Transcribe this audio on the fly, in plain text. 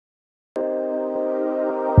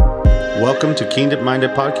Welcome to Kingdom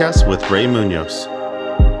Minded Podcast with Ray Munoz.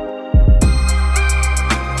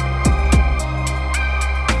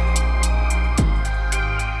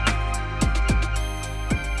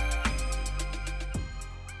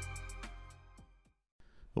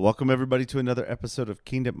 Welcome everybody to another episode of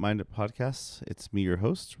Kingdom Minded Podcast. It's me, your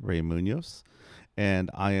host, Ray Munoz,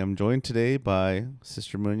 and I am joined today by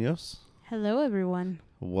Sister Munoz. Hello, everyone.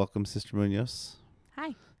 Welcome, Sister Munoz.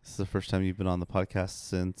 Hi. This is the first time you've been on the podcast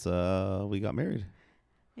since we got married.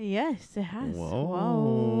 Yes, it has.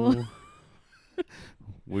 Whoa.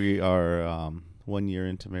 We are 1 year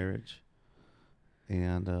into marriage,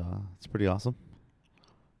 and it's pretty awesome,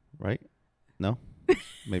 right? No?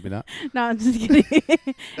 Maybe not? No, I'm just kidding.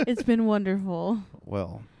 It's been wonderful.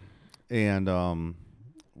 Well, and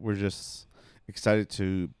we're just excited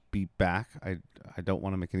to be back. I don't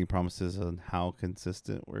want to make any promises on how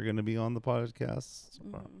consistent we're going to be on the podcast.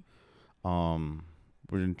 We're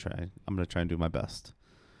going to try. I'm going to try and do my best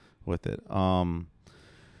with it.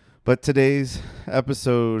 But today's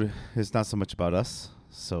episode is not so much about us,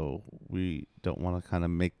 so we don't want to kind of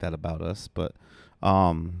make that about us. But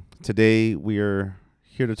today we are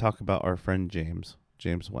here to talk about our friend James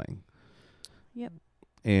Wang. Yep.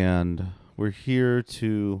 And we're here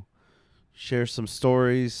to share some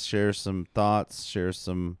stories, share some thoughts, share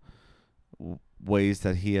some ways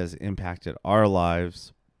that he has impacted our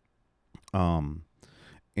lives.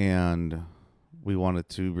 And we wanted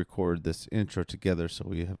to record this intro together, so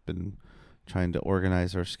we have been trying to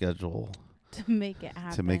organize our schedule to make it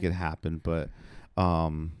happen. But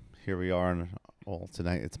here we are.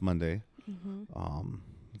 Tonight it's Monday. Mm-hmm.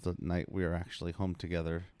 The night we are actually home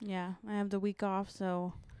together. Yeah, I have the week off,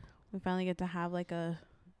 so we finally get to have like a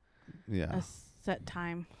set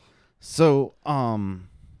time. So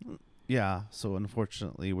so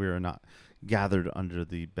unfortunately we are not gathered under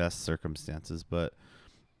the best circumstances, but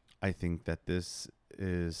I think that this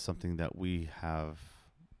is something that we have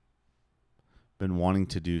been wanting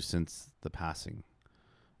to do since the passing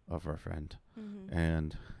of our friend. Mm-hmm.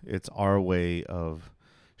 And it's our way of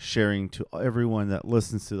sharing to everyone that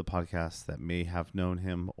listens to the podcast that may have known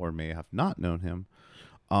him or may have not known him,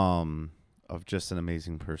 of just an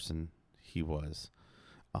amazing person he was,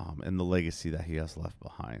 and the legacy that he has left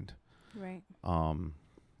behind. Right.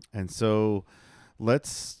 And so let's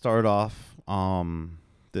start off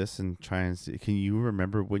this and try and see. Can you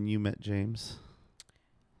remember when you met James?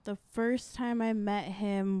 The first time I met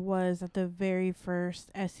him was at the very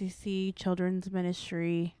first SEC Children's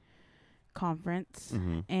Ministry conference,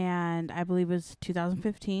 and I believe it was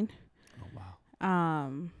 2015. Oh wow.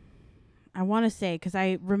 I want to say, because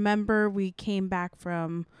I remember we came back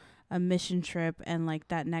from a mission trip, and like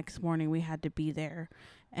that next morning we had to be there,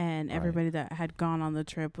 and everybody that had gone on the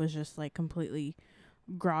trip was just like completely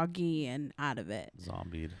groggy and out of it.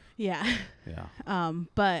 Zombied. Yeah. Yeah.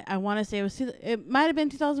 But I want to say it might have been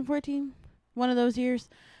 2014, one of those years.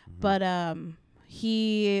 Mm-hmm. But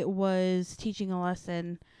he was teaching a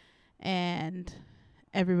lesson, and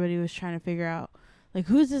everybody was trying to figure out, like,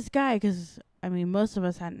 who's this guy? Because, I mean, most of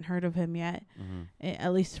us hadn't heard of him yet,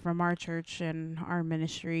 at least from our church and our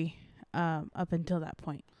ministry, up until that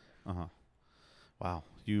point. Uh-huh. Wow.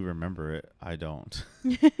 You remember it. I don't.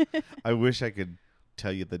 I wish I could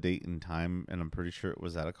tell you the date and time, and I'm pretty sure it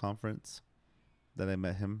was at a conference that I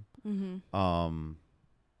met him. Mm-hmm.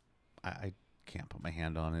 I can't put my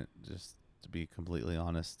hand on it, just to be completely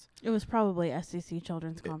honest. It was probably SEC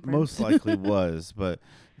Children's Conference. It most likely was, but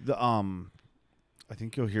the I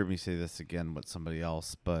think you'll hear me say this again with somebody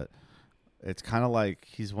else, but it's kind of like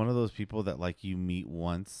he's one of those people that like you meet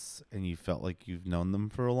once and you felt like you've known them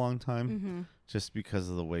for a long time, just because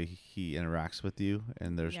of the way he interacts with you.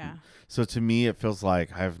 And so to me it feels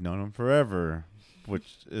like I've known him forever,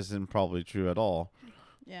 which isn't probably true at all.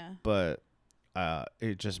 Yeah. But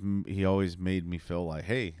he always made me feel like,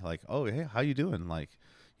 hey, how you doing? Like,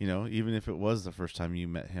 even if it was the first time you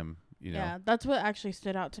met him, Yeah, that's what actually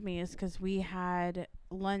stood out to me, is because we had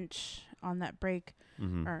lunch on that break,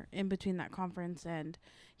 or in between that conference, and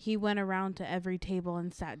he went around to every table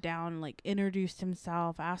and sat down, like introduced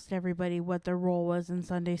himself, asked everybody what their role was in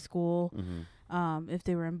Sunday school, if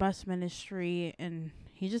they were in bus ministry, and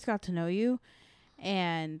he just got to know you.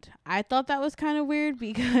 And I thought that was kind of weird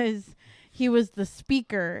because he was the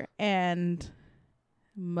speaker, and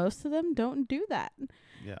most of them don't do that.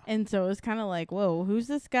 Yeah. And so it was kind of like, whoa, who's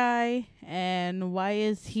this guy? And why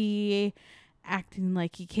is he acting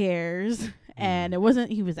like he cares? And he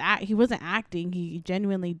wasn't acting. He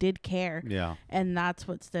genuinely did care. Yeah. And that's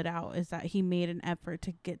what stood out, is that he made an effort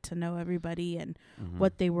to get to know everybody and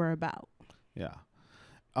what they were about. Yeah.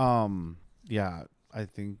 Yeah. I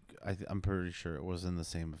think I'm pretty sure it was in the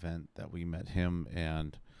same event that we met him,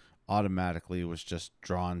 and automatically was just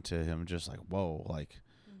drawn to him, just like, whoa, like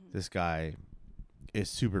this guy is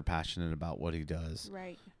super passionate about what he does.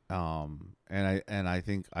 Right. And I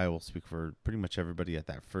think I will speak for pretty much everybody at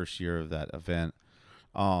that first year of that event.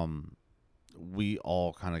 We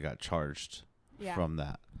all kind of got charged from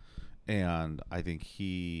that. And I think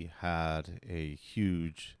he had a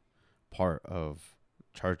huge part of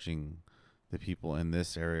charging the people in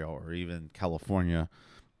this area or even California,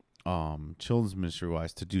 children's ministry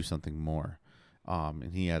wise, to do something more.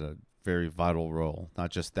 And he had a very vital role,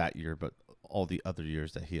 not just that year, but all the other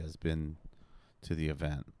years that he has been to the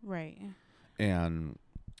event. Right. And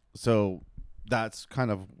so that's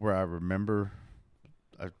kind of where I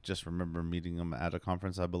just remember meeting him at a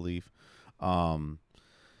conference, I believe.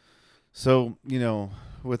 So, you know,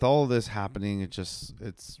 with all of this happening,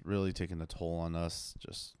 it's really taken a toll on us.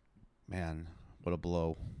 Just, man, what a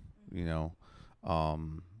blow, you know.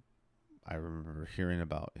 I remember hearing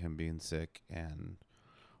about him being sick, and,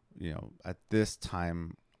 you know, at this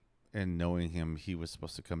time and knowing him, he was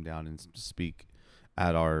supposed to come down and speak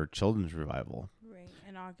at our children's revival. Right,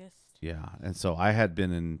 in August. Yeah, and so I had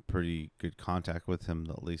been in pretty good contact with him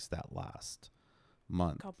at least that last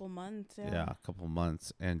month. Couple months, yeah, a couple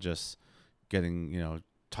months, and just getting, you know,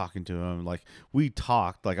 talking to him. Like, we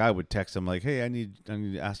talked, like, I would text him like, hey, I need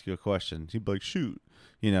to ask you a question. He'd be like, shoot,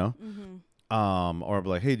 you know. Or I'd be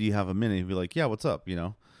like, hey, do you have a minute? He'd be like, yeah, what's up, you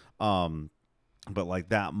know. But like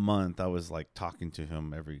that month I was like talking to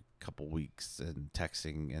him every couple weeks and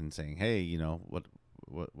texting and saying, hey, you know, what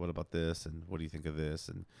about this, and what do you think of this?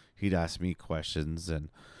 And he'd ask me questions, and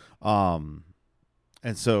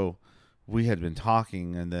so we had been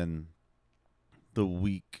talking, and then the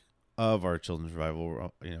week of our children's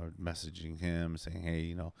revival, you know, messaging him saying, hey,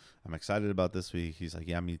 you know, I'm excited about this week. He's like,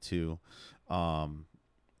 yeah, me too. And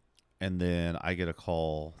then I get a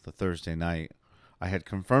call the Thursday night. I had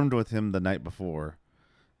confirmed with him the night before,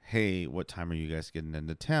 hey, what time are you guys getting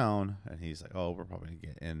into town? And he's like, oh, we're probably going to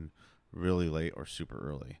get in really late or super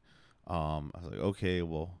early. I was like, okay,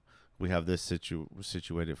 well, we have this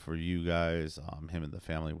situated for you guys. Him and the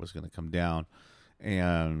family was going to come down.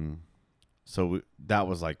 And so that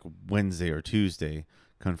was like Wednesday or Tuesday,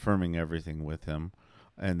 confirming everything with him.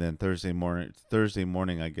 And then Thursday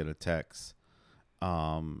morning, I get a text.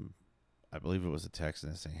 I believe it was a text,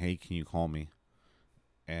 and it's saying, hey, can you call me?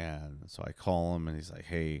 And so I call him, and he's like,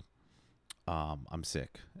 hey, I'm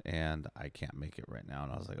sick and I can't make it right now.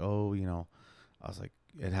 And I was like, oh, you know, I was like,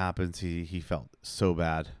 it happens. He felt so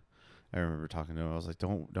bad. I remember talking to him. I was like,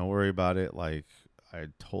 don't worry about it. Like, I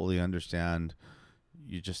totally understand.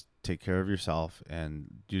 You just take care of yourself, and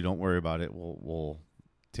you don't worry about it. We'll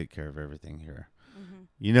take care of everything here. Mm-hmm.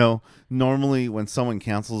 You know, normally when someone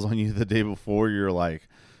cancels on you the day before, you're like,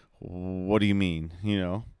 what do you mean? You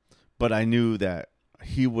know, but I knew that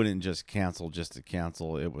he wouldn't just cancel just to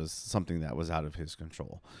cancel. It was something that was out of his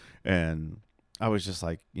control. And I was just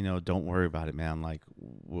like, you know, don't worry about it, man. Like,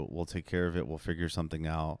 we'll take care of it. We'll figure something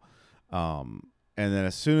out. And then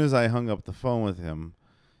as soon as I hung up the phone with him,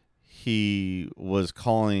 he was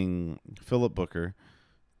calling Philip Booker,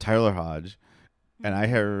 Tyler Hodge, and I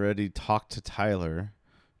had already talked to Tyler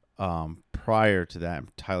prior to that.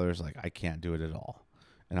 Tyler's like, I can't do it at all.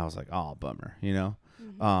 And I was like, oh, bummer, you know?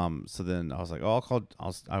 Mm-hmm. So then I was like, oh,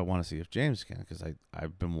 I want to see if James can, because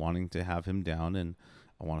I've been wanting to have him down, and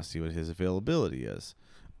I want to see what his availability is.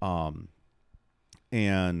 And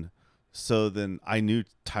so then I knew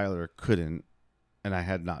Tyler couldn't, and I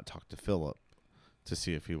had not talked to Philip to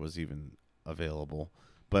see if he was even available.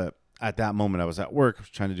 But at that moment I was at work. I was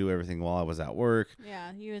trying to do everything while I was at work.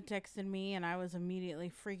 Yeah, you had texted me, and I was immediately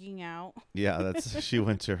freaking out. Yeah, she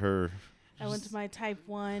went to her... I went to my type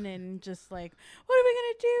 1 and just like, what are we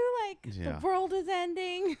going to do? Like, the world is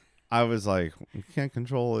ending. I was like, you can't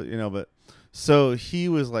control it, you know, but so he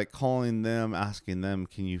was like calling them, asking them,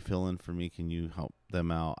 can you fill in for me? Can you help them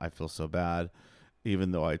out? I feel so bad. Even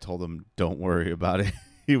though I told him, don't worry about it.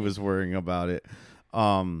 He was worrying about it.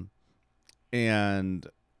 And,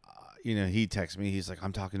 you know, he texted me. He's like,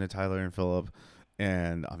 I'm talking to Tyler and Philip,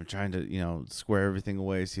 and I'm trying to, you know, square everything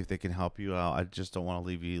away, see if they can help you out. I just don't want to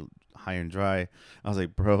leave you high and dry. I was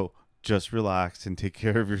like, bro, just relax and take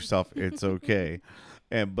care of yourself. It's okay.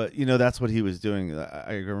 But you know, that's what he was doing.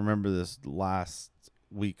 I remember this last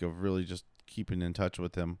week of really just keeping in touch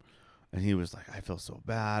with him, and he was like, I feel so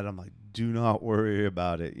bad. I'm like, do not worry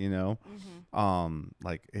about it, you know? Mm-hmm.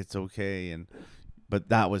 Like, it's okay. But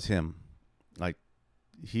that was him. Like,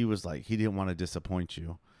 he was like, he didn't want to disappoint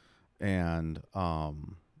you. And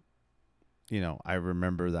you know, I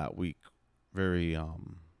remember that week very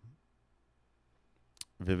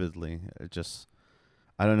vividly. It just,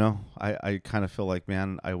 I don't know. I kind of feel like,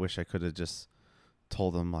 man, I wish I could have just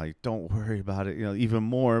told them, like, don't worry about it, even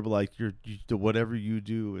more, but like whatever you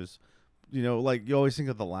do is, like, you always think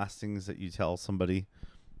of the last things that you tell somebody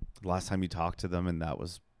the last time you talked to them, and that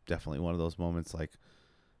was definitely one of those moments. Like,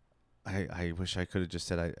 I wish I could have just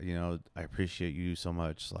said, I appreciate you so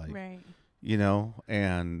much, like, Right.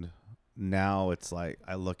 And now it's like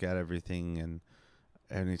I look at everything, and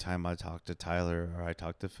anytime I talk to Tyler or I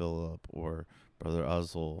talk to Philip or Brother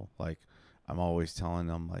Uzzle, like, I'm always telling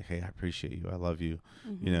them, like, hey, I appreciate you, I love you,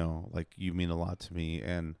 like, you mean a lot to me.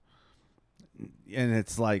 And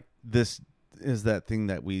it's like, this is that thing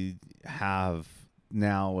that we have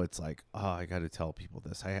now. It's like, oh, I got to tell people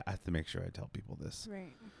this. I have to make sure I tell people this.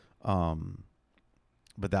 Right.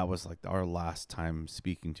 But that was like our last time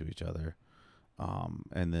speaking to each other.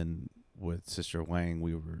 And then with Sister Wang,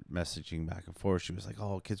 we were messaging back and forth. She was like,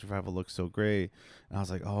 oh, Kids Revival looks so great. And I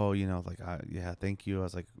was like, oh, like, yeah, thank you. I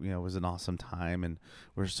was like, it was an awesome time, and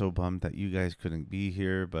we're so bummed that you guys couldn't be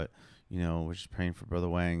here, but, we're just praying for Brother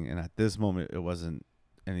Wang. And at this moment, it wasn't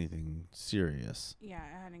anything serious. Yeah,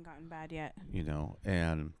 it hadn't gotten bad yet.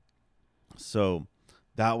 And so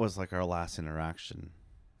that was like our last interaction,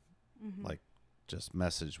 like, just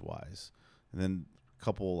message wise. And then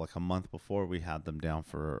a month before, we had them down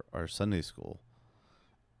for our Sunday school.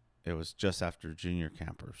 It was just after junior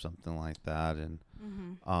camp or something like that. And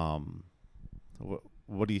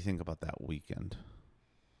what do you think about that weekend?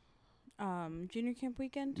 Junior camp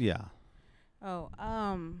weekend? Yeah. Oh,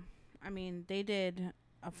 I mean, they did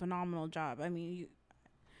a phenomenal job. I mean,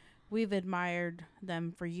 we've admired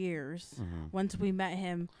them for years. Once we met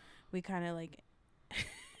him, we kind of like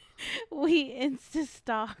we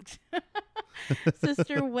insta-stalked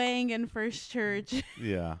Sister Wang in First Church.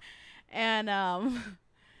 Yeah. And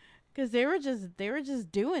because they were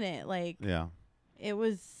just doing it. Like, yeah, it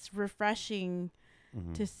was refreshing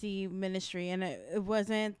to see ministry. And it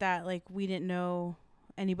wasn't that, like, we didn't know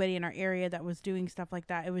anybody in our area that was doing stuff like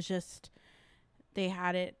that. It was just they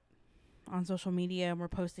had it on social media and were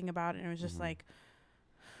posting about it, and it was just like,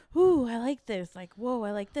 ooh, I like this. Like, whoa,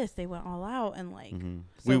 I like this. They went all out, and like, so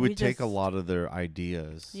we would take a lot of their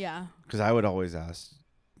ideas. Yeah. Because I would always ask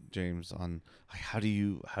James on, like, how do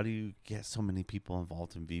you get so many people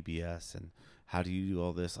involved in VBS, and how do you do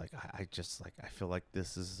all this? Like, I just, like, I feel like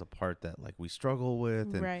this is a part that, like, we struggle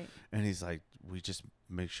with. And, right. And he's like, we just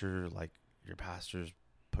make sure, like, your pastor's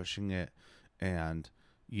pushing it, and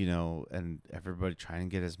and everybody try and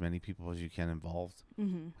get as many people as you can involved,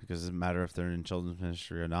 because it doesn't matter if they're in children's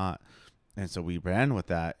ministry or not. And so we ran with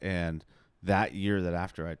that. And that year, that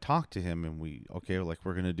after I talked to him and we're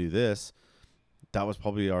going to do this, that was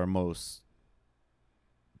probably our most,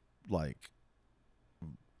 like,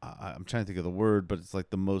 I'm trying to think of the word, but it's like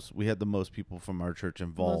we had the most people from our church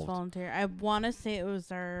involved. Most volunteer. I want to say it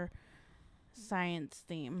was our science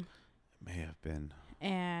theme. It may have been.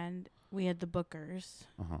 And we had the bookers.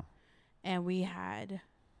 And we had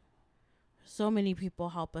so many people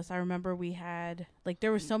help us. I remember we had, like,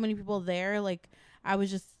 there were so many people there. Like, I was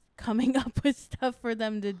just coming up with stuff for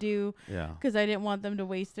them to do. Yeah. Because I didn't want them to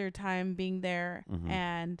waste their time being there.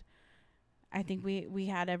 And I think we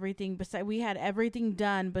had everything. We had everything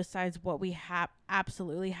done besides what we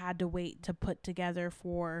absolutely had to wait to put together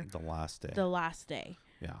for the last day.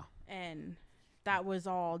 Yeah. And that was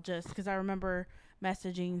all just because I remember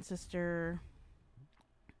messaging Sister.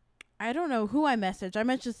 I don't know who I messaged. I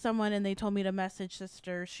messaged someone and they told me to message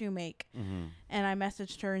Sister Shoemake. And I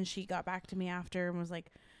messaged her and she got back to me after and was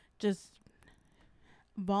like, just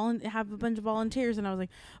have a bunch of volunteers. And I was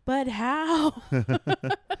like, but how?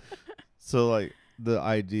 So, like, the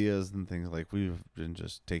ideas and things, like, we've been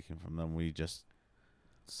just taking from them. We just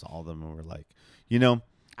saw them and we're like,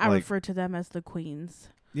 I like, refer to them as the queens.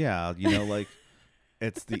 Yeah, like,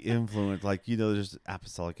 it's the influence, like, there's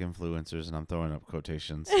apostolic influencers, and I'm throwing up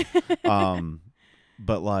quotations.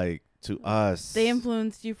 But, like, to us, they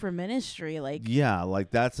influenced you for ministry, like, yeah,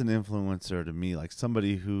 like, that's an influencer to me, like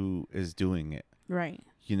somebody who is doing it. Right.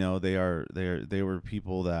 They were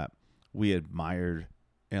people that we admired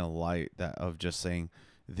in a light that of just saying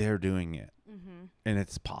they're doing it, and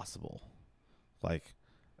it's possible. Like,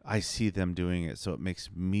 I see them doing it, so it makes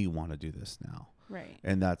me want to do this now. Right.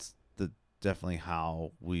 And that's definitely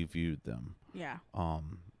how we viewed them. Yeah.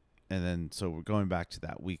 And then so we're going back to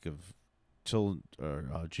that week of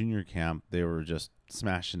junior camp. They were just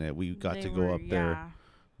smashing it. We got to go up there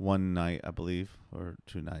one night, I believe, or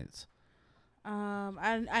 2 nights.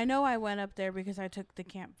 I know I went up there because I took the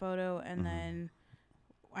camp photo, and then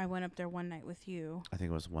I went up there one night with you. I think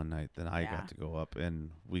it was one night. Then I got to go up, and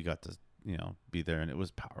we got to be there, and it was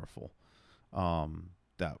powerful.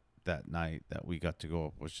 that night that we got to go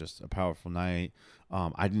up was just a powerful night.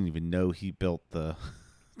 I didn't even know he built the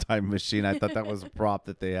time machine. I thought that was a prop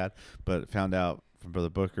that they had, but found out from Brother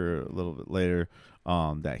Booker a little bit later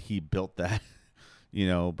that he built that.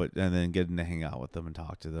 But and then getting to hang out with them and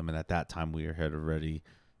talk to them, and at that time we had already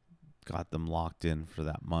got them locked in for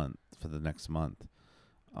that month, for the next month.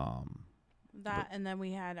 And then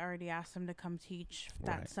we had already asked them to come teach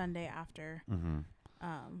that Sunday after,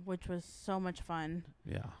 which was so much fun.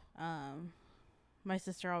 Yeah. My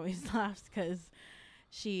sister always laughs because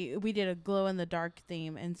we did a glow in the dark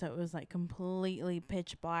theme, and so it was like completely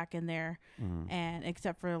pitch black in there, and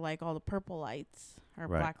except for like all the purple lights or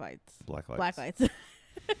black lights.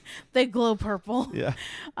 They glow purple. Yeah.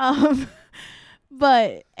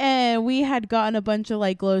 And we had gotten a bunch of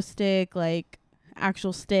like glow stick, like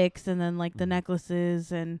actual sticks, and then like the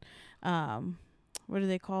necklaces and what are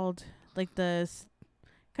they called? Like the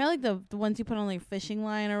kind of like the ones you put on like fishing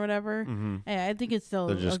line or whatever. I think it's still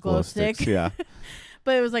a glow stick. Sticks, yeah.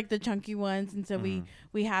 But it was like the chunky ones, and so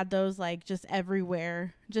we had those like just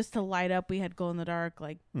everywhere just to light up. We had glow in the dark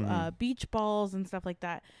like beach balls and stuff like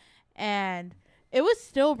that, and it was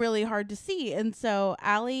still really hard to see. And so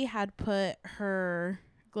Allie had put her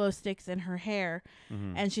glow sticks in her hair,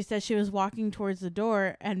 and she said she was walking towards the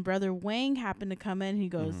door, and Brother Wang happened to come in. He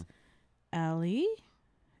goes, "Allie,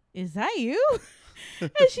 is that you?"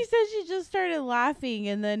 And she said she just started laughing,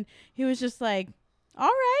 and then he was just like, "All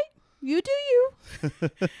right, you do you,"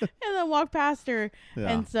 and then walked past her. Yeah.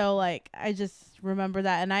 And so like I just remember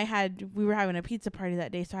that, and we were having a pizza party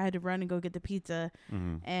that day, so I had to run and go get the pizza.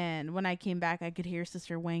 And when I came back, I could hear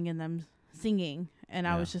Sister Wang and them singing, and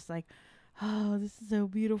I was just like, oh, this is so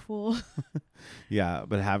beautiful. Yeah,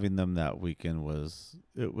 but having them that weekend was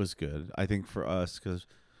good. I think for us, because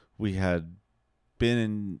we had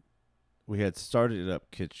started up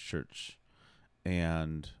Kids Church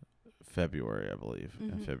and February, I believe.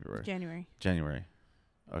 In February. January.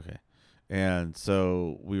 Okay. And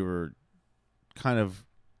so we were kind of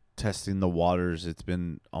testing the waters.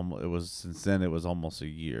 Since then it was almost a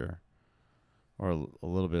year, or a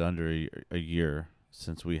little bit under a year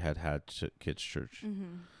since we had Kids Church.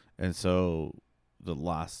 And so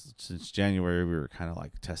since January, we were kind of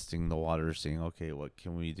like testing the waters, seeing, okay, what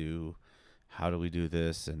can we do? How do we do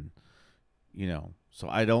this? And, so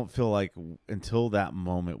I don't feel like until that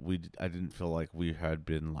moment, I didn't feel like we had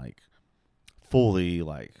been like fully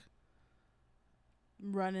like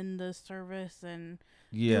running the service and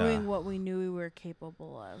doing what we knew we were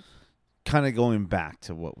capable of. Kind of going back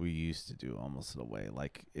to what we used to do, almost in a way,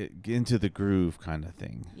 like into the groove kind of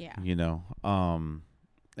thing. Yeah. And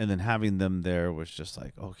then having them there was just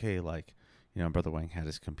like, okay, like, Brother Wang had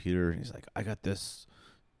his computer, and he's like, I got this,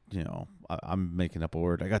 I'm making up a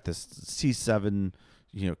word. I got this C7,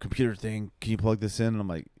 computer thing. Can you plug this in? And I'm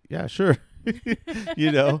like, yeah, sure.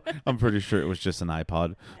 I'm pretty sure it was just an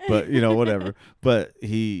iPod, but whatever. But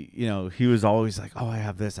he was always like, oh, I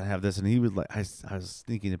have this, and he would like, I was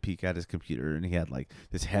sneaking a peek at his computer, and he had like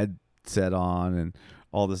this headset on and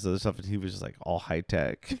all this other stuff, and he was just like all high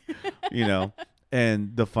tech,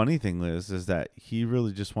 And the funny thing is that he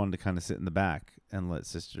really just wanted to kind of sit in the back and let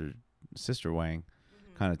Sister Wang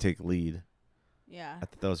kind of take lead. Yeah, I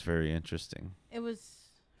thought that was very interesting.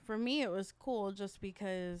 For me, it was cool just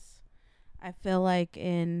because I feel like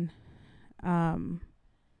in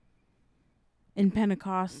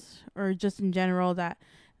Pentecost, or just in general, that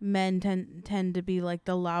men tend to be like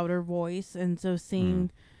the louder voice, and so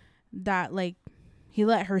seeing that, like, he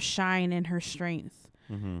let her shine in her strength,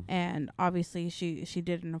 and obviously she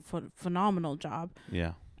did a phenomenal job.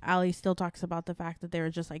 Yeah, Allie still talks about the fact that they were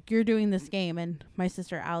just like, you're doing this game, and my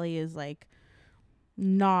sister Allie is like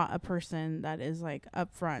not a person that is like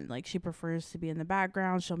up front. Like, she prefers to be in the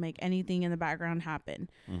background. She'll make anything in the background happen.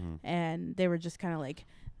 And they were just kind of like,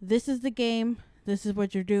 this is the game, this is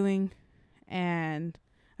what you're doing. And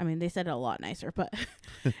I mean, they said it a lot nicer, but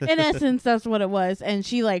in essence, that's what it was. And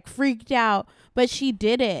she like freaked out, but she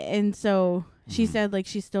did it. And so she said like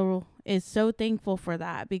she still is so thankful for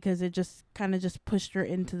that, because it just kind of just pushed her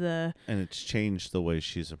into and it's changed the way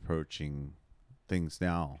she's approaching things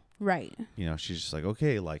now. Right. She's just like,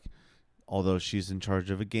 okay, like, although she's in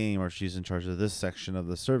charge of a game, or she's in charge of this section of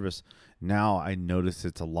the service, now I notice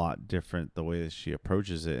it's a lot different the way that she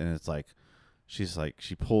approaches it. And it's like, she's like,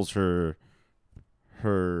 she pulls her,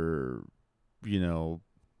 I'm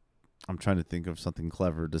trying to think of something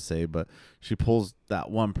clever to say, but she pulls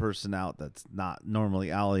that one person out that's not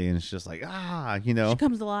normally Allie, and it's just like, she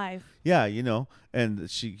comes alive. Yeah, and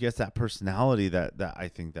she gets that personality that I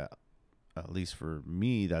think that at least for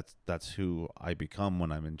me, that's who I become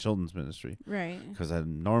when I'm in children's ministry. Right. Because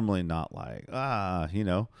I'm normally not like,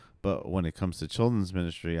 but when it comes to children's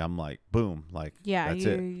ministry, I'm like, boom, like, Yeah, that's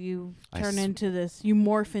you turn into this, you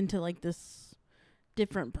morph into like this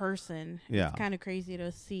different person. Yeah. It's kind of crazy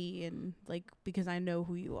to see, and like, because I know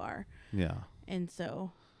who you are. Yeah. And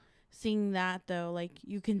so seeing that though, like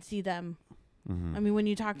you can see them. Mm-hmm. I mean, when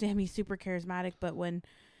you talk to him, he's super charismatic, but when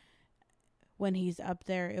he's up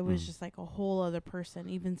there, it was just like a whole other person.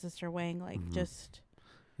 Even Sister Wang, like just.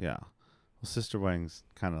 Yeah. Well, Sister Wang's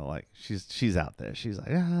kind of like, she's out there. She's like,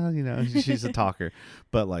 she's a talker.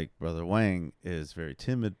 But like Brother Wang is very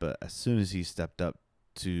timid. But as soon as he stepped up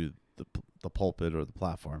to the pulpit or the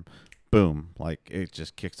platform, boom, like it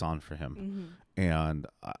just kicks on for him. And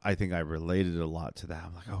I think I related a lot to that.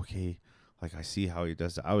 I'm like, okay, like I see how he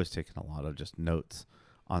does it. I was taking a lot of just notes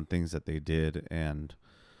on things that they did, and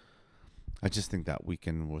I just think that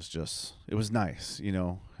weekend it was nice,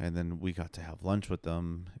 and then we got to have lunch with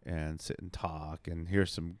them and sit and talk and hear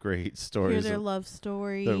some great stories. Hear their love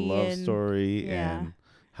story. And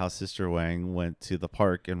how Sister Wang went to the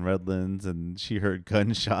park in Redlands and she heard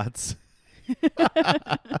gunshots.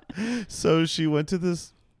 So she went to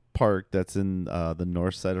this park that's in the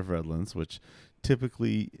north side of Redlands, which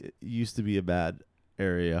typically used to be a bad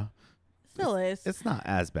area. Still is. It's not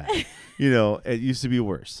as bad. It used to be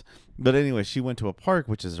worse. But anyway, she went to a park,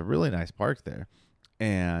 which is a really nice park there.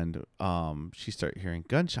 And she started hearing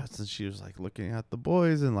gunshots, and she was like looking at the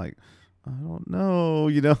boys and like, I don't know,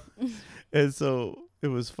 And so it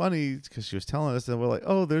was funny because she was telling us, and we're like,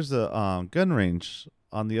 oh, there's a gun range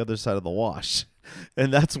on the other side of the wash.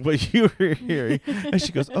 And that's what you were hearing. And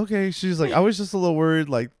she goes, okay. She's like, I was just a little worried,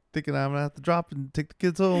 like thinking I'm going to have to drop and take the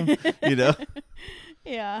kids home,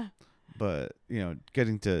 Yeah. But,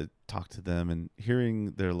 getting to talk to them and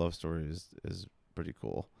hearing their love story is pretty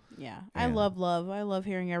cool. Yeah. I love love. I love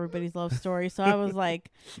hearing everybody's love story. So I was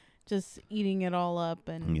like just eating it all up.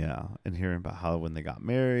 And hearing about how when they got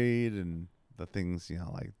married and the things,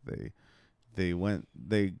 like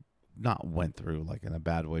they not went through like in a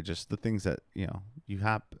bad way, just the things that,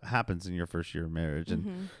 happens in your first year of marriage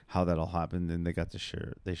and how that all happened. And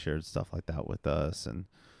they shared stuff like that with us. And,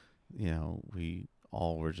 we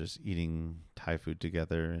all were just eating Thai food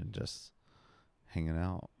together and just hanging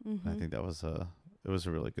out. I think that was a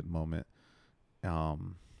really good moment. But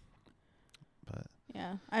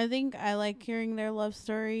yeah, I think I like hearing their love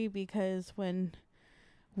story because when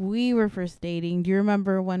we were first dating, do you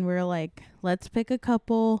remember when we were like, let's pick a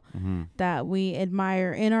couple that we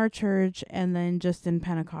admire in our church and then just in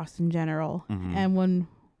Pentecost in general? And when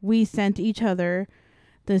we sent each other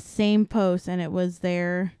the same post, and it was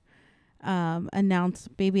their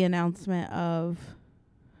baby announcement of,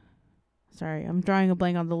 sorry, I'm drawing a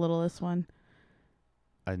blank on the littlest one.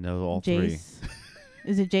 I know all Jace. three.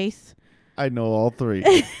 Is it Jace? I know all three.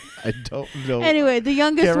 I don't know. Anyway, the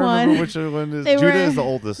youngest Can't one. remember which one is. Judah is the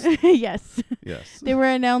oldest. Yes. Yes. They were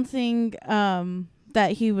announcing that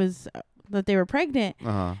they were pregnant,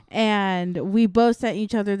 and we both sent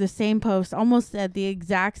each other the same post almost at the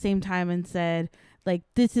exact same time and said, like,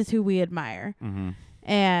 this is who we admire.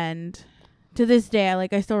 And to this day,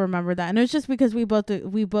 I still remember that. And it was just because we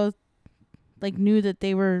both like knew that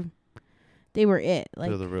they were it. Like,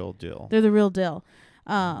 they're the real deal. They're the real deal.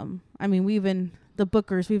 I mean, the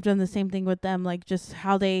Bookers, we've done the same thing with them, like just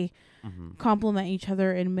how they complement each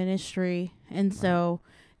other in ministry. And so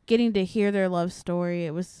getting to hear their love story,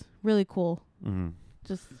 it was really cool.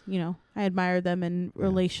 Just, I admire them in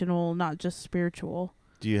relational, not just spiritual.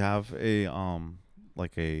 Do you have a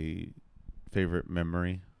favorite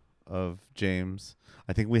memory of James?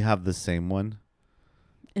 I think we have the same one.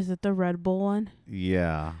 Is it the Red Bull one?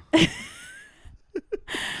 Yeah.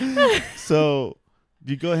 So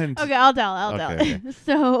you go ahead and okay, I'll tell. Okay.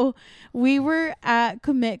 So we were at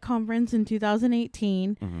Commit Conference in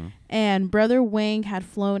 2018, and Brother Wang had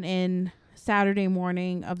flown in Saturday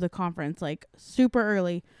morning of the conference, like super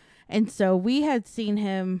early. And so we had seen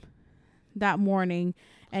him that morning,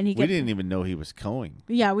 and we didn't even know he was going.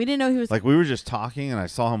 Yeah, we didn't know he was. Like, we were just talking, and I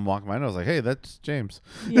saw him walk by, and I was like, hey, that's James.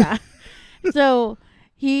 Yeah. So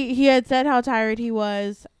he had said how tired he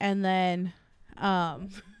was, and then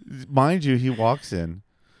mind you, he walks in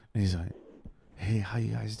and he's like, hey, how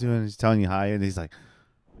you guys doing? He's telling you hi, and he's like,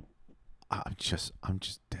 I'm just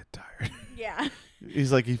dead tired. Yeah.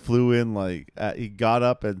 He's like, he flew in he got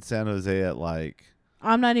up in San Jose at like,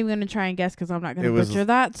 I'm not even gonna try and guess because I'm not gonna butcher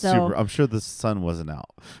that. So I'm sure the sun wasn't out.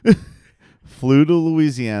 Flew to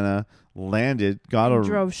Louisiana, landed, got a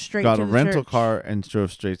rental car, and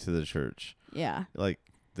drove straight to the church. Yeah. Like,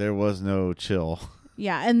 there was no chill.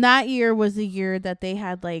 Yeah, and that year was the year that they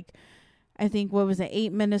had like I think, what was it,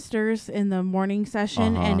 8 ministers in the morning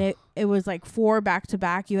session, and it was like 4 back to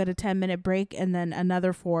back. You had a 10-minute break and then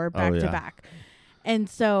another 4 back to back. And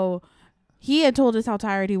so he had told us how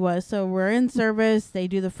tired he was. So we're in service. They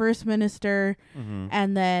do the first minister,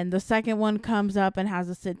 and then the second one comes up and has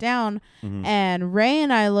us sit down. And Ray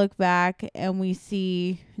and I look back, and we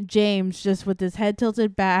see James just with his head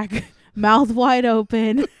tilted back, mouth wide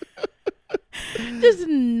open, just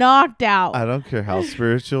knocked out. I don't care how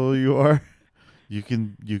spiritual you are. You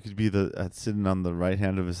could be sitting on the right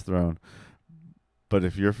hand of his throne. But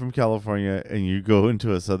if you're from California and you go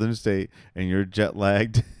into a southern state and you're jet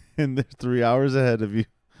lagged and they're 3 hours ahead of you,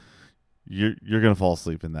 you're gonna fall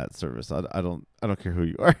asleep in that service. I don't care who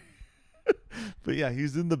you are. But yeah,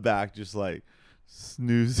 he's in the back just like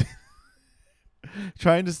snoozing,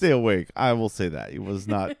 trying to stay awake. I will say that he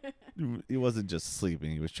wasn't just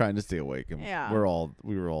sleeping. He was trying to stay awake, and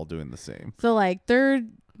we were all doing the same. So like third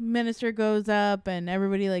minister goes up and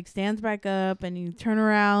everybody like stands back up, and you turn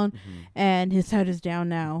around and his head is down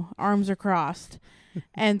now, arms are crossed.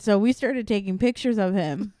 And so we started taking pictures of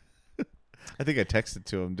him. I think I texted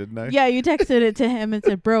to him, didn't I? Yeah, you texted it to him and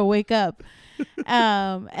said, "Bro, wake up."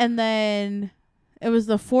 And then it was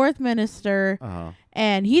the fourth minister,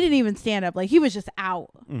 and he didn't even stand up. Like, he was just out.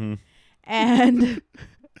 And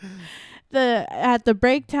at the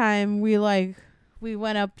break time, we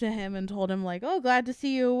went up to him and told him like, "Oh, glad to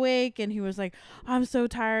see you awake." And he was like, "I'm so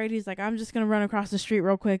tired." He's like, "I'm just gonna run across the street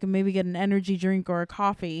real quick and maybe get an energy drink or a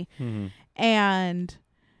coffee." And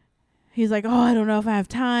he's like, "Oh, I don't know if I have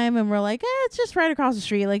time." And we're like, "It's just right across the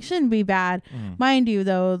street. Like, shouldn't be bad." Mind you,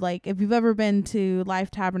 though, like, if you've ever been to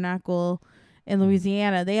Life Tabernacle in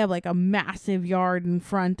Louisiana, they have like a massive yard in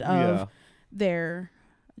front of their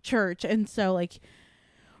church. And so like,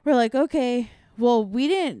 we're like, okay, well, I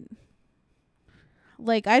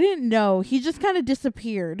didn't know. He just kind of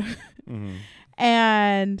disappeared.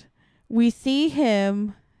 And we see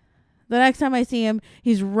him. The next time I see him,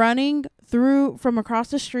 he's running through from across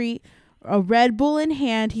the street, a Red Bull in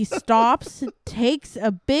hand. He stops, takes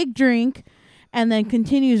a big drink, and then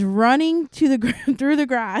continues running to through the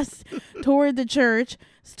grass toward the church,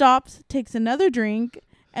 stops, takes another drink,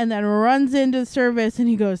 and then runs into the service. And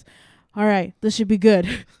he goes, "All right, this should be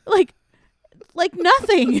good." like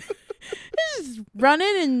nothing. He's just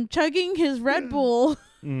running and chugging his Red Bull.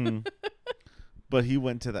 But he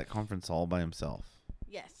went to that conference all by himself.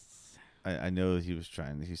 Yes. I know he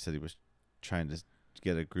said he was trying to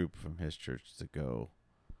get a group from his church to go,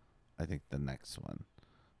 I think, the next one.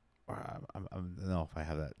 Or I don't know if I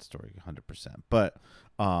have that story 100%. But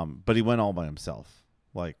he went all by himself.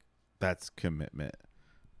 Like, that's commitment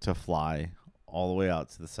to fly all the way out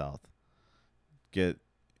to the south, get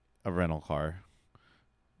a rental car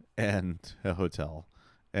and a hotel,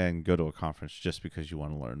 and go to a conference just because you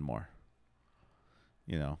want to learn more.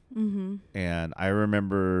 You know? And I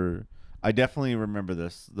definitely remember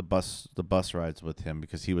the bus rides with him,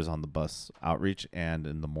 because he was on the bus outreach and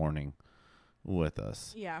in the morning with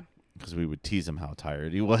us. Yeah. Because we would tease him how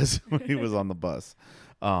tired he was when he was on the bus.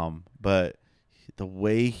 But the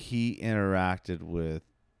way he interacted with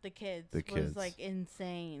the kids was like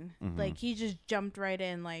insane. Like, he just jumped right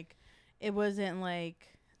in. Like, it wasn't like,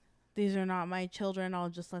 these are not my children, I'll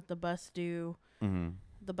just let the bus do,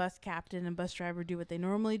 the bus captain and bus driver do what they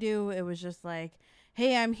normally do. It was just like,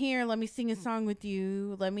 "Hey, I'm here. Let me sing a song with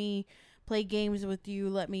you. Let me play games with you.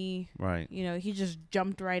 Let me..." Right. You know, he just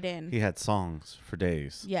jumped right in. He had songs for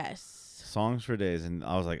days. Yes. Songs for days. And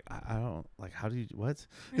I was like, I don't, like, how do you, what?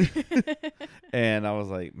 And I was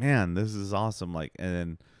like, man, this is awesome. Like, and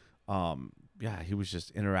then, he was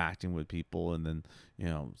just interacting with people. And then, you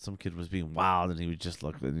know, some kid was being wild, and he would just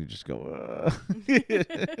look and he'd just go,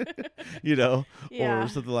 you know, or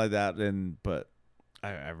something like that. But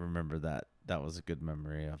I remember that was a good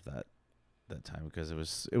memory of that time, because it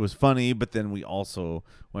was funny, but then we also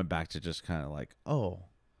went back to just kind of like, oh,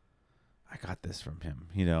 I got this from him,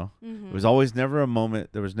 you know. It was always never a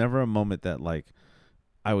moment. There was never a moment that like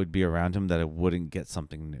I would be around him that I wouldn't get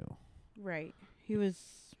something new. Right. He was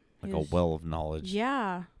like a well of knowledge.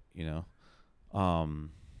 Yeah. You know.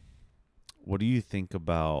 What do you think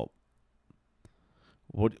about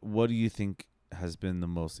what do you think has been the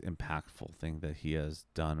most impactful thing that he has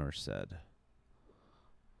done or said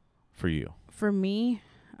for you? For me,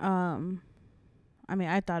 I mean,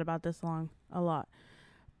 I thought about this a lot,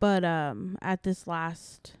 but at this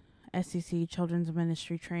last SCC Children's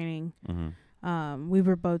Ministry training, we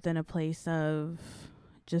were both in a place of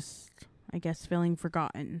just, I guess, feeling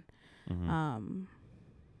forgotten,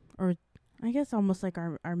 or I guess almost like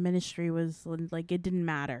our ministry was like, it didn't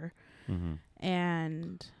matter,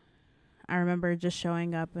 and I remember just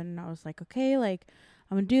showing up and I was like, okay, like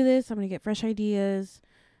I'm going to do this. I'm going to get fresh ideas.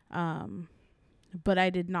 But I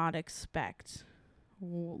did not expect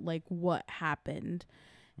like what happened.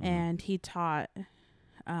 And he taught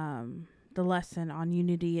the lesson on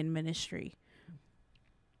unity and ministry.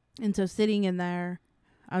 And so sitting in there,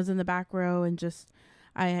 I was in the back row and just,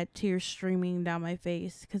 I had tears streaming down my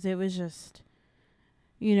face because it was just,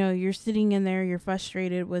 you know, you're sitting in there, you're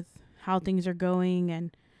frustrated with how things are going,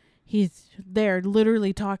 and he's there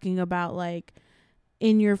literally talking about, like,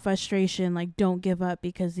 in your frustration, like, don't give up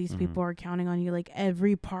because these people are counting on you. Like,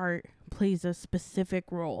 every part plays a specific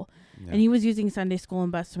role. Yeah. And he was using Sunday school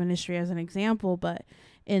and bus ministry as an example, but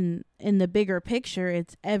in the bigger picture,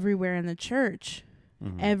 it's everywhere in the church.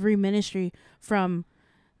 Every ministry, from,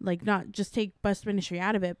 like, not just take bus ministry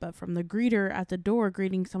out of it, but from the greeter at the door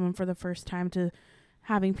greeting someone for the first time to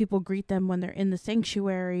having people greet them when they're in the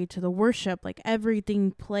sanctuary to the worship, like, everything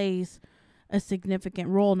plays a significant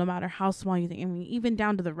role, no matter how small you think. I mean, even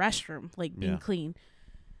down to the restroom, like, being clean.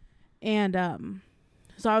 And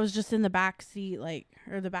so I was just in the back seat, like,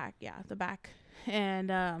 or the back.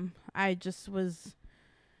 And I just was,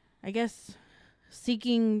 I guess,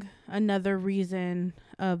 seeking another reason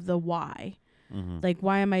of the why. Like,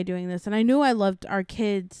 why am I doing this? And I knew I loved our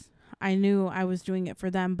kids. I knew I was doing it for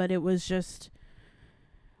them, but it was just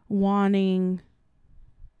wanting,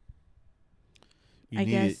 I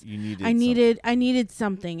needed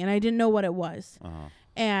something, and I didn't know what it was.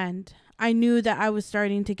 And I knew that I was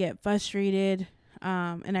starting to get frustrated,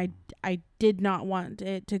 and I did not want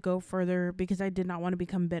it to go further because I did not want to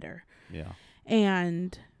become bitter. Yeah.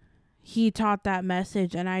 And he taught that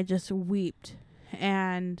message, and I just wept.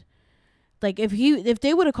 And, like, if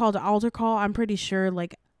they would have called an altar call, I'm pretty sure,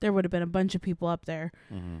 like, there would have been a bunch of people up there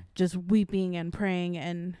just weeping and praying,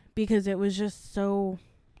 and because it was just so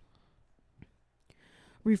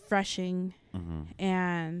refreshing.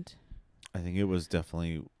 And I think it was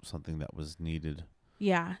definitely something that was needed.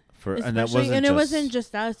 Yeah. And it wasn't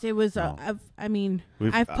just us. It was,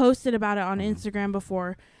 I've posted about it on Instagram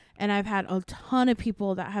before, and I've had a ton of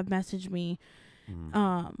people that have messaged me.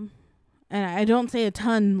 And I don't say a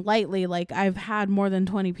ton lightly. Like, I've had more than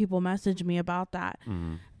 20 people message me about that,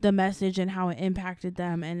 the message and how it impacted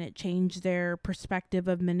them, and it changed their perspective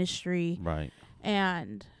of ministry. Right.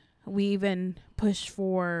 And we even pushed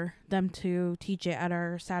for them to teach it at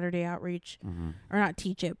our Saturday outreach, or not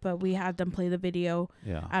teach it, but we had them play the video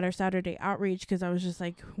at our Saturday outreach, because I was just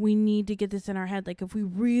like, we need to get this in our head. Like, if we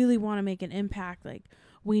really want to make an impact, like,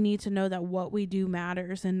 we need to know that what we do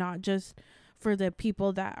matters, and not just for the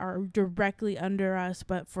people that are directly under us,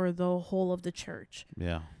 but for the whole of the church.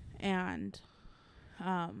 Yeah. And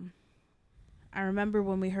I remember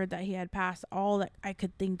when we heard that he had passed, all that I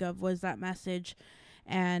could think of was that message.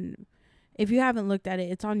 And if you haven't looked at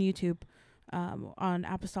it, it's on YouTube, on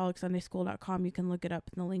apostolicsundayschool.com. You can look it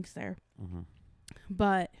up in the links there.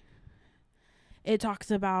 But it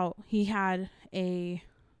talks about, he had I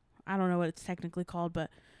don't know what it's technically called,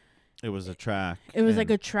 but it was a track. It was like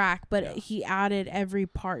a track, but he added every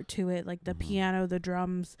part to it, like the piano, the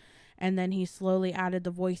drums, and then he slowly added the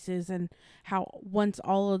voices, and how once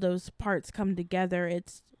all of those parts come together,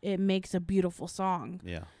 it makes a beautiful song.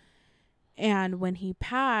 Yeah. And when he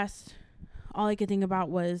passed, all I could think about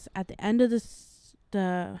was at the end of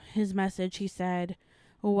his message, he said,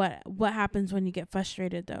 well, what happens when you get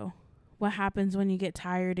frustrated, though? What happens when you get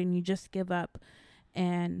tired and you just give up?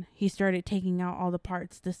 And he started taking out all the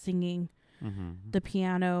parts, the singing, the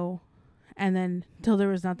piano, and then till there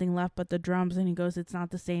was nothing left but the drums. And he goes, it's not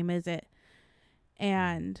the same, is it?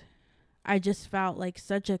 And I just felt like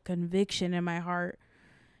such a conviction in my heart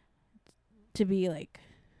to be like,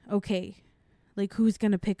 okay, like, who's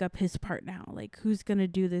going to pick up his part now? Like, who's going to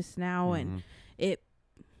do this now? And it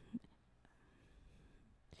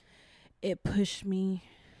pushed me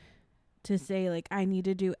to say, like, I need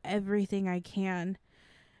to do everything I can,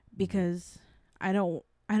 because I don't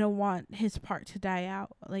want his part to die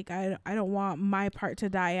out. Like, I don't want my part to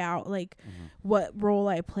die out. Like, what role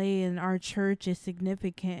I play in our church is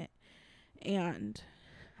significant. And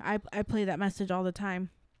I play that message all the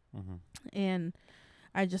time. And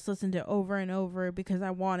I just listened to it over and over, because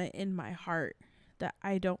I want it in my heart that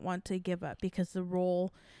I don't want to give up, because the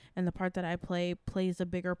role and the part that I play plays a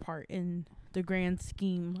bigger part in the grand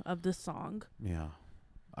scheme of the song. Yeah.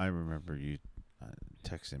 I remember you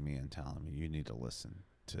texting me and telling me you need to listen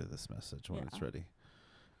to this message when it's ready.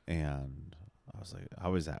 And I was like, I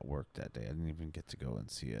was at work that day. I didn't even get to go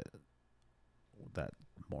and see it that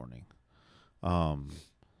morning.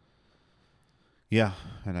 Yeah.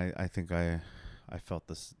 And I think I felt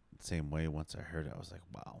the same way once I heard it. I was like,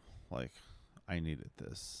 wow, like, I needed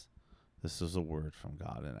this. this was a word from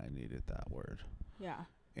God, and I needed that word. Yeah.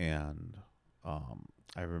 And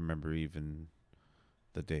I remember even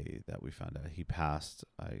the day that we found out he passed,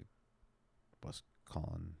 I was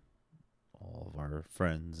calling all of our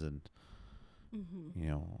friends and, you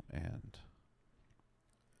know, and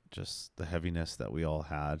just the heaviness that we all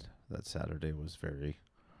had that Saturday was very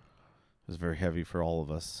heavy for all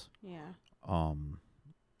of us. Yeah. And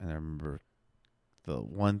I remember the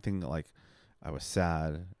one thing that, like, I was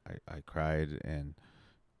sad, I cried,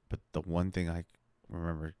 but the one thing I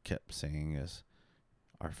remember kept saying is,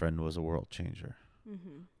 our friend was a world changer.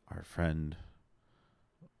 Our friend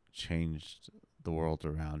changed the world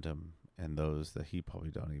around him and those that he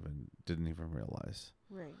probably didn't even realize.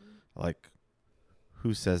 Right. Like,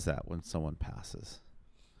 who says that when someone passes?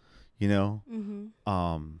 You know?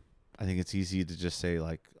 I think it's easy to just say,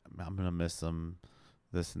 like, I'm going to miss them,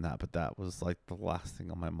 this and that, but that was like the last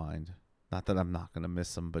thing on my mind. Not that I'm not going to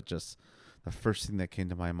miss him, but just the first thing that came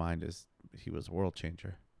to my mind is he was a world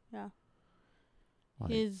changer. Yeah.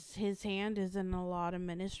 Like, his hand is in a lot of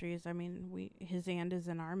ministries. I mean, his hand is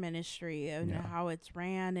in our ministry and how it's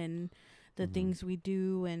ran and the things we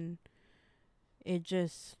do, and it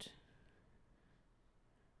just,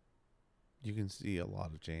 you can see a lot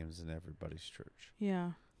of James in everybody's church.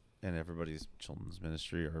 Yeah. And everybody's children's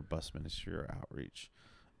ministry or bus ministry or outreach.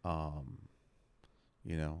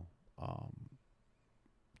 You know,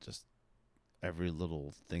 just every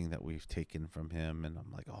little thing that we've taken from him, and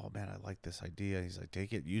I'm like, oh man, I like this idea. He's like,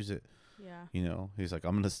 take it, use it. Yeah. You know, he's like,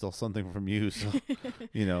 I'm gonna steal something from you. So,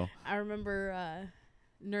 you know. I remember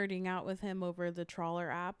nerding out with him over the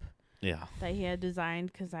Trawler app. Yeah. That he had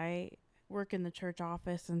designed, because I work in the church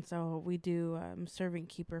office, and so we do servant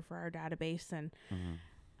keeper for our database, and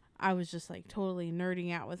I was just like totally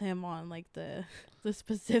nerding out with him on like the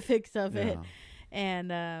specifics of it,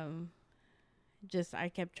 and just I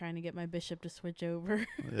kept trying to get my bishop to switch over.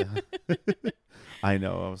 Yeah. I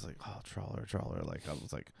know. I was like, oh, Trawler. Like, I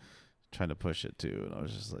was like trying to push it too, and I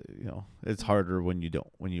was just like, you know, it's harder when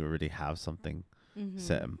you already have something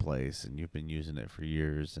set in place and you've been using it for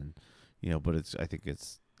years, and you know. But I think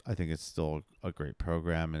it's still a great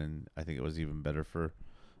program, and I think it was even better for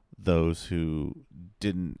those who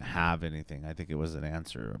didn't have anything. I think it was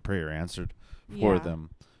a prayer answered for them.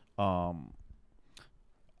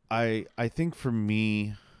 I think for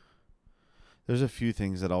me, there's a few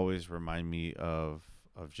things that always remind me of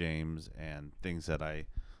James and things that I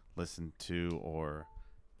listen to or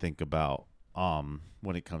think about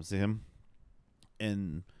when it comes to him.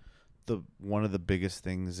 And one of the biggest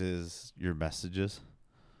things is your messages.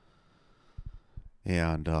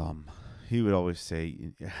 And he would always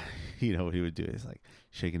say, you know what he would do is like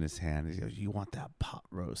shaking his hand. He goes, "You want that pot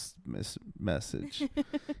roast message?"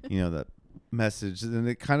 You know, that message. And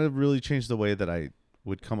it kind of really changed the way that I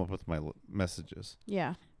would come up with my messages.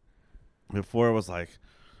 Yeah. Before it was like,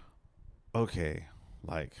 okay,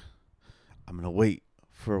 like, I'm going to wait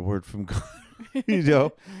for a word from God, you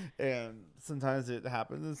know? And sometimes it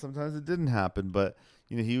happened and sometimes it didn't happen. But,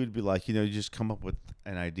 you know, he would be like, you know, you just come up with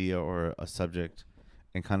an idea or a subject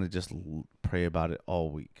and kind of just pray about it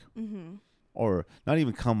all week. Or not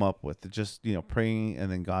even come up with it, just, you know, praying,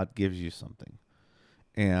 and then God gives you something.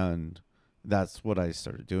 And that's what I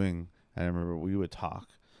started doing. I remember we would talk,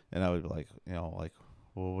 and I would be like, you know, like,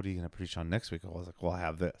 well, what are you going to preach on next week? I was like, well, I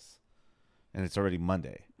have this. And it's already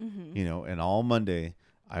Monday, you know, and all Monday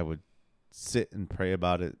I would sit and pray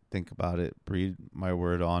about it, think about it, read my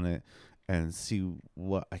word on it, and see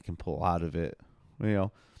what I can pull out of it, you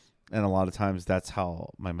know. And a lot of times that's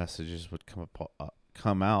how my messages would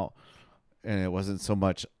come out. And it wasn't so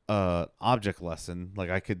much object lesson. Like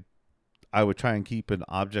I would try and keep an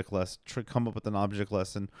object lesson, come up with an object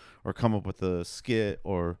lesson, or come up with a skit,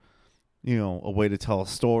 or, you know, a way to tell a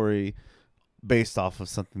story based off of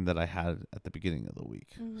something that I had at the beginning of the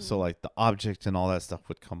week. So like the object and all that stuff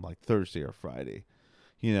would come like Thursday or Friday,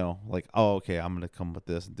 you know, like, oh, okay, I'm going to come with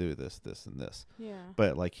this and do this, this, and this. Yeah.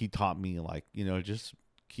 But like he taught me, like, you know, just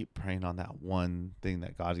keep praying on that one thing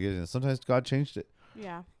that God gives. And sometimes God changed it.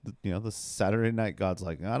 Yeah. You know, the Saturday night, God's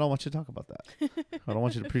like, I don't want you to talk about that. I don't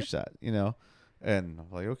want you to preach that, you know? And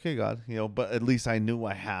I'm like, okay, God, you know, but at least I knew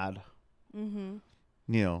I had, you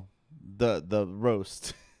know, the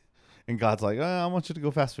roast. And God's like, I want you to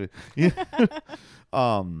go fast food. Yeah.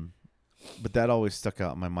 But that always stuck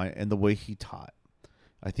out in my mind. And the way he taught,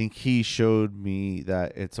 I think he showed me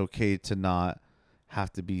that it's okay to not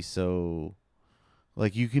have to be so,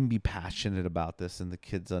 like, you can be passionate about this and the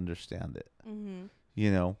kids understand it. You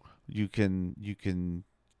know, you can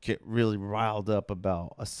get really riled up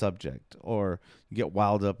about a subject, or get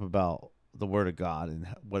riled up about the word of God and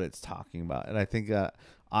what it's talking about. And I think that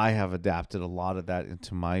I have adapted a lot of that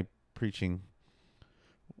into my preaching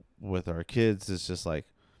with our kids. It's just like,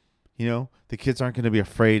 the kids aren't going to be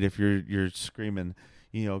afraid if you're screaming,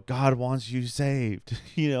 God wants you saved,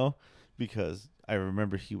 because I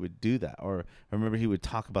remember he would do that. Or I remember he would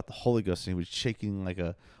talk about the Holy Ghost, and he was shaking like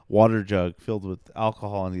a water jug filled with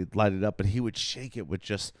alcohol, and he'd light it up, and he would shake it with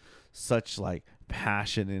just such like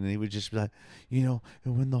passion, and he would just be like, and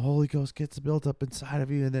when the Holy Ghost gets built up inside of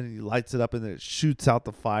you, and then he lights it up, and then it shoots out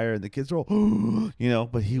the fire, and the kids are all,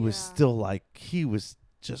 but he was still like, he was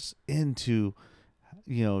just into,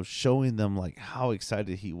 showing them like how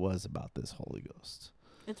excited he was about this Holy Ghost.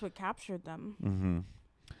 It's what captured them.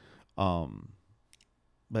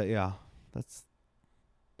 But yeah,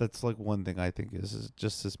 that's like one thing I think is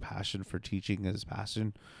just his passion for teaching and his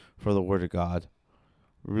passion for the Word of God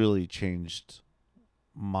really changed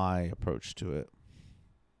my approach to it,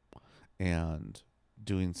 and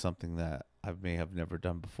doing something that I may have never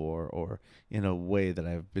done before, or in a way that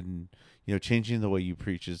I've been, changing the way you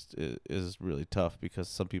preach is really tough, because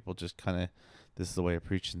some people just kind of, this is the way I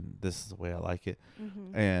preach and this is the way I like it.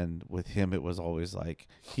 And with him, it was always like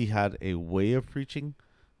he had a way of preaching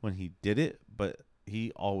when he did it, but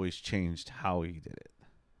he always changed how he did it,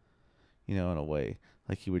 in a way.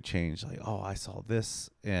 Like he would change, like, oh, I saw this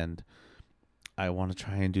and I want to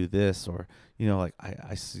try and do this, or, like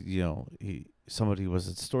I somebody was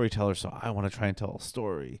a storyteller, so I want to try and tell a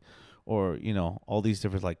story, or, all these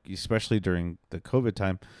different, like, especially during the COVID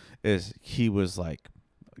time, is he was like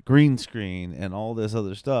green screen and all this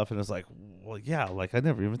other stuff. And it's like, well, yeah, like I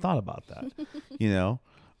never even thought about that,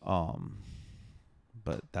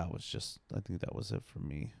 but that was just, I think that was it for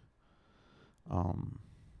me. I'm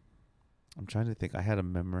trying to think. I had a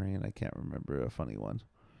memory and I can't remember a funny one,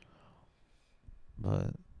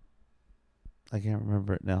 but I can't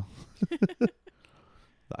remember it now. The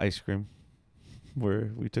ice cream,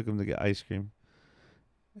 where we took him to get ice cream,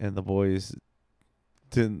 and the boys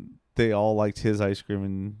they all liked his ice cream,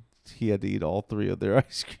 and he had to eat all 3 of their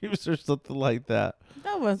ice creams or something like that.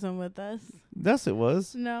 That wasn't with us. Yes, it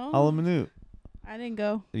was. No. Alamanute. I didn't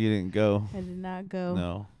go. You didn't go. I did not go.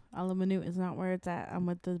 No. Alamanute is not where it's at. I'm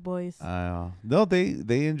with the boys. No,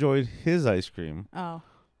 they enjoyed his ice cream. Oh.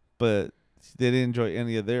 But they didn't enjoy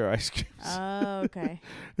any of their ice creams. Oh, okay.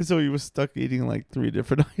 And so he was stuck eating like 3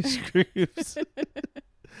 different ice creams.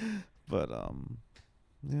 But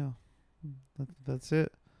yeah, that's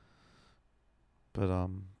it. But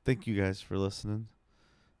thank you guys for listening,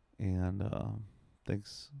 and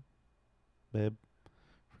thanks, babe,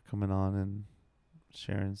 for coming on and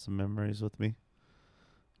sharing some memories with me.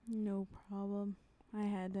 No problem. I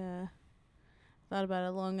had thought about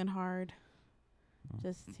it long and hard.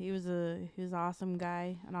 Just he was an awesome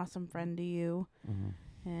guy, an awesome friend to you,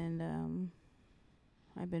 and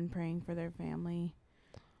I've been praying for their family,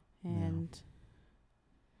 and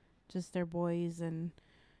just their boys, and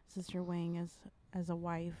Sister Wang as a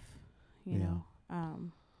wife, you know.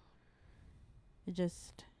 It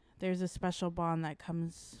just, there's a special bond that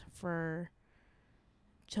comes for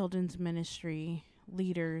children's ministry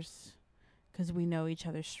leaders, because we know each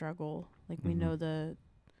other's struggle. Like we know the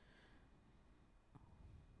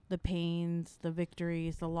pains, the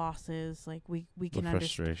victories, the losses. Like we can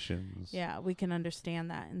understand frustrations. Yeah, we can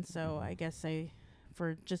understand that. And so I guess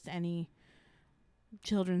for just any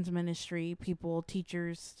children's ministry people,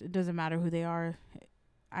 teachers, it doesn't matter who they are,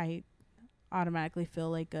 I automatically feel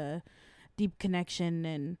like a deep connection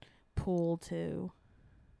and pull to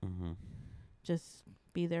just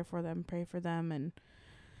be there for them, pray for them, and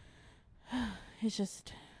it's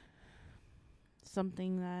just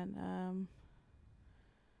something that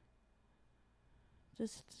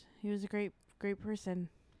just, he was a great person.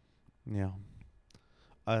 Yeah.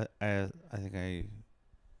 I think it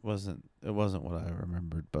wasn't what I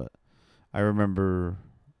remembered, but I remember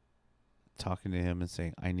talking to him and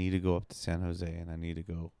saying, I need to go up to San Jose and I need to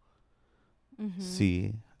go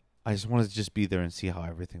see. I just want to just be there and see how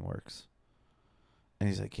everything works. And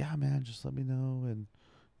he's like, yeah, man, just let me know. And,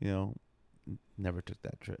 never took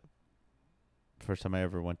that trip. First time I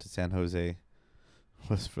ever went to San Jose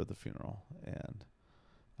was for the funeral. And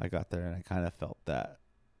I got there and I kind of felt that,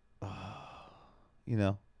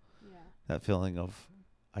 that feeling of,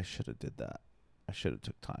 I should have did that. I should have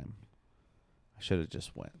took time. I should have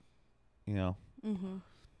just went,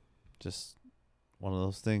 just one of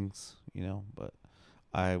those things, but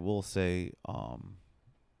I will say,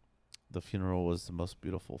 the funeral was the most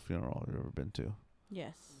beautiful funeral I've ever been to.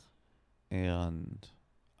 Yes. And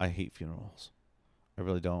I hate funerals. I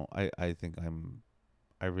really don't. I think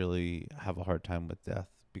I really have a hard time with death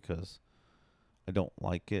because I don't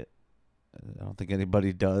like it. I don't think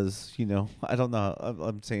anybody does, you know. I don't know.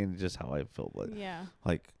 I'm saying just how I feel, but Yeah.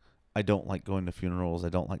 like, I don't like going to funerals. I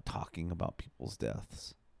don't like talking about people's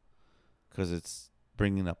deaths because it's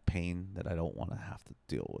bringing up pain that I don't want to have to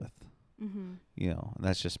deal with. Mm-hmm. You know, and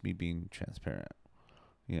that's just me being transparent.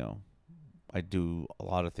 You know, I do a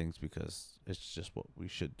lot of things because it's just what we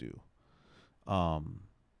should do.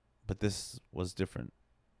 But this was different.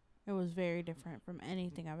 It was very different from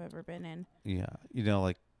anything I've ever been in. Yeah, you know,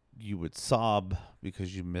 like you would sob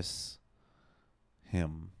because you miss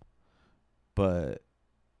him, but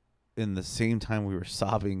in the same time we were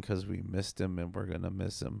sobbing because we missed him and we're gonna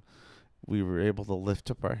miss him, we were able to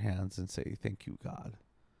lift up our hands and say, "Thank you, God."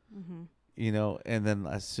 Mm-hmm. You know, and then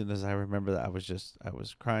as soon as I remember that, I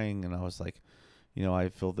was crying and I was like, you know, I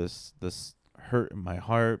feel this hurt in my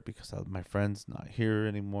heart because my friend's not here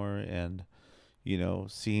anymore, and you know,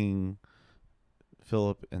 seeing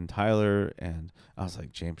Philip and Tyler, and I was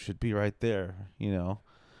like, James should be right there, you know,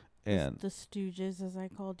 and the Stooges, as I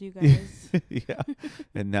called you guys. yeah,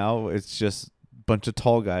 and now it's just a bunch of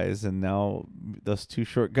tall guys, and now those two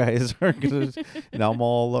short guys are gonna. Now I'm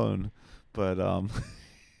all alone, but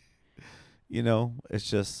you know,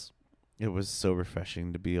 it was so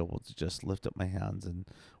refreshing to be able to just lift up my hands, and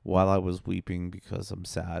while I was weeping because I'm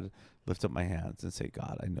sad, lift up my hands and say,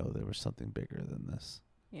 God, I know there was something bigger than this,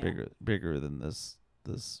 bigger than this,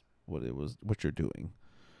 what you're doing,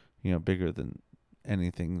 you know, bigger than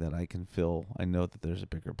anything that I can feel. I know that there's a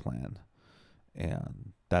bigger plan,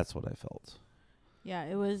 and that's what I felt. Yeah,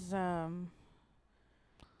 it was, I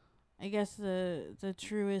guess the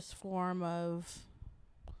truest form of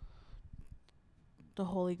the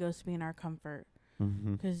Holy Ghost being our comfort,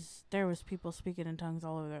 because there was people speaking in tongues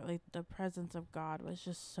all over there. Like, the presence of God was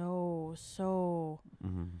just so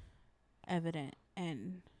evident.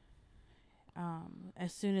 And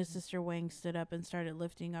as soon as Sister Wang stood up and started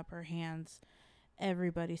lifting up her hands,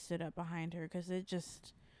 everybody stood up behind her, because it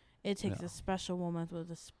takes a special woman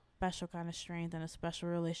with a special kind of strength and a special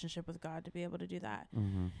relationship with God to be able to do that.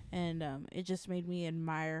 And it just made me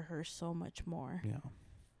admire her so much more. Yeah.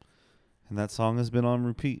 And that song has been on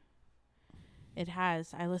repeat. It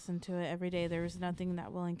has. I listen to it every day. There was nothing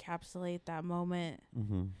that will encapsulate that moment.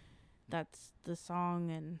 That's the song,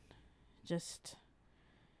 and just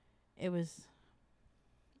it was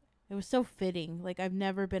so fitting. Like, I've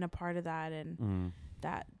never been a part of that, and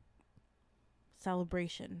that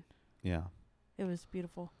celebration. Yeah. It was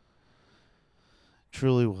beautiful.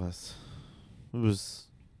 Truly was. It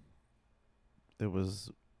was,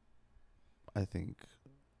 I think,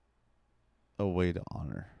 a way to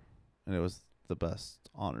honor, and it was the best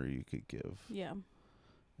honor you could give. Yeah.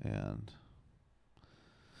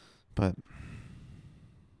 But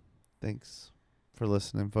thanks for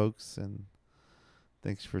listening, folks, and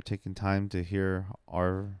thanks for taking time to hear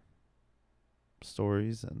our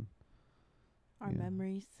stories and our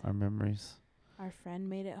memories. Our friend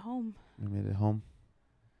made it home. We made it home,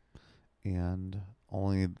 and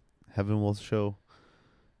only heaven will show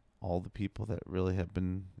all the people that really have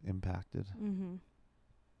been impacted.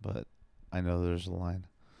 But I know there's a line.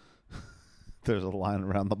 There's a line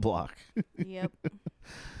around the block. Yep.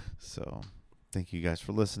 So thank you guys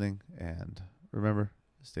for listening, and remember,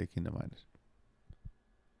 stay kingdom-minded.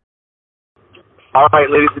 All right,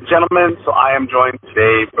 ladies and gentlemen, so I am joined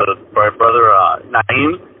today by Brother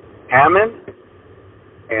Naeem Hammond,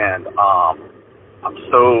 and I'm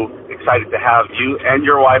so excited to have you and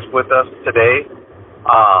your wife with us today.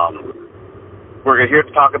 We're here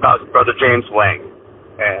to talk about Brother James Wang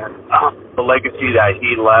and the legacy that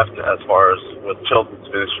he left as far as with children's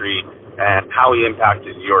ministry and how he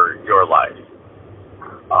impacted your life.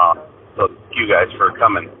 So thank you guys for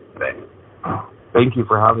coming today. Thank you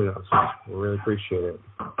for having us. We really appreciate it.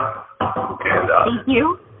 And, thank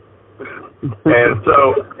you. And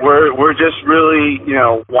so we're just really, you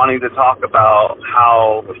know, wanting to talk about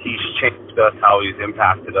how he's changed us, how he's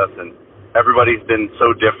impacted us, and everybody's been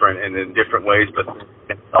so different and in different ways, but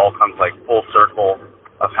it all comes like full circle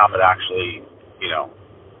of how it actually, you know,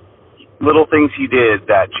 little things he did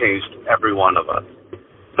that changed every one of us.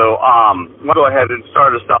 So we'll go ahead and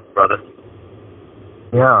start us off, brother.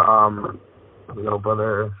 Yeah, you know,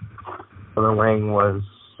 Brother Wang was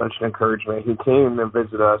such an encouragement. He came and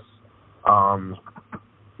visited us,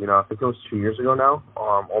 you know, I think it was 2 years ago now,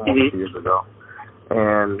 almost 2 years ago.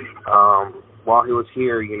 And while he was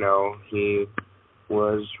here, you know, he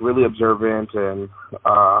was really observant and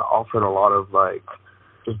offered a lot of, like,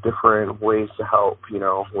 just different ways to help, you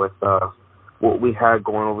know, with what we had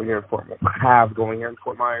going here in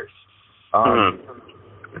Fort Myers.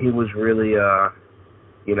 He was really,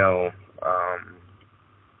 you know,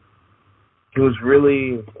 he was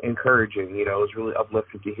really encouraging. You know, it was really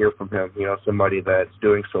uplifting to hear from him. You know, somebody that's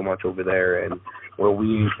doing so much over there, and where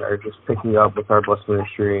we are just picking up with our Blessed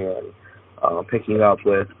Ministry and picking up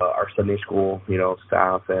with our Sunday school, you know,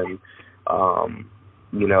 staff, and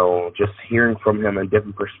you know, just hearing from him a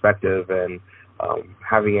different perspective and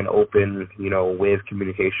having an open, you know, way of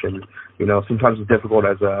communication. You know, sometimes it's difficult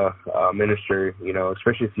as a minister, you know,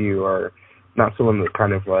 especially if you are not someone that's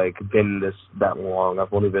kind of like been this that long.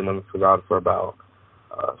 I've only been living for God for about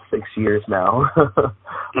 6 years now.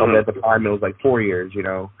 At the time, it was like 4 years, you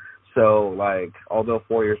know. So, like, although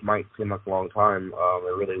 4 years might seem like a long time,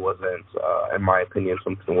 it really wasn't, in my opinion,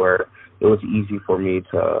 something where it was easy for me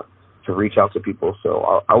to reach out to people.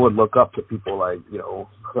 So I would look up to people like, you know,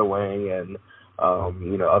 Brother Wang and,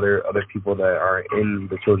 you know, other people that are in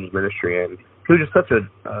the children's ministry. And he was just such a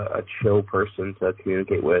chill person to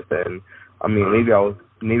communicate with. And, I mean, maybe I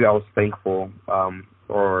was thankful,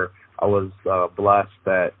 or I was blessed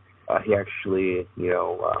that he actually, you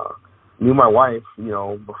know, knew my wife, you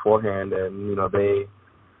know, beforehand, and, you know, they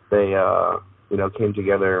you know, came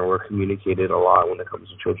together and were communicated a lot when it comes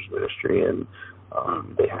to children's ministry, and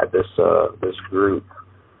they had this group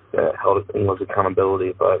that held English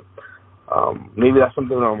accountability. But maybe that's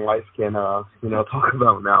something that my wife can, you know, talk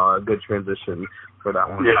about now. A good transition for that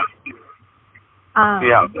one. Yeah.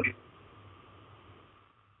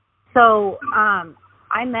 So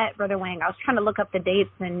I met Brother Wang. I was trying to look up the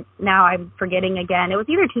dates, and now I'm forgetting again. It was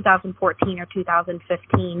either 2014 or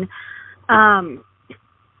 2015.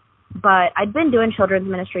 But I'd been doing children's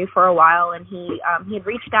ministry for a while, and he had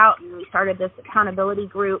reached out, and we started this accountability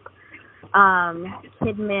group,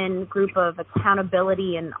 Kidman group of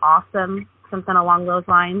accountability and awesome, something along those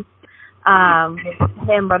lines. With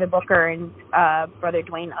him, Brother Booker, and Brother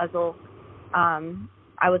Dwayne Uzzle.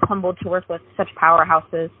 I was humbled to work with such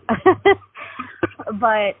powerhouses.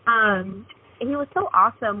 But he was so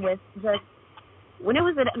awesome with just, when it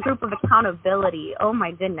was a group of accountability, oh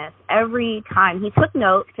my goodness, every time he took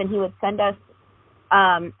notes, and he would send us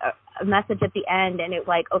a message at the end, and it was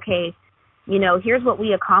like, okay, you know, here's what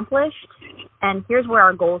we accomplished, and here's where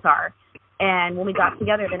our goals are. And when we got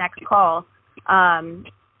together the next call,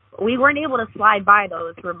 we weren't able to slide by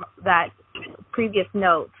that previous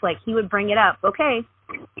notes. Like, he would bring it up. Okay,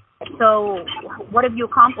 so what have you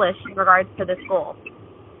accomplished in regards to this goal?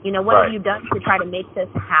 You know, what have you done to try to make this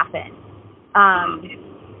happen?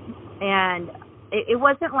 And it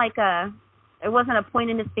wasn't like it wasn't a point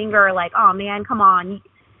in his finger like, oh man, come on,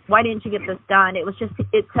 why didn't you get this done? It was just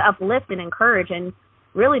to uplift and encourage, and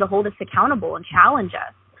really to hold us accountable and challenge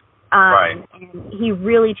us. And he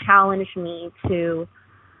really challenged me to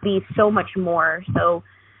be so much more. So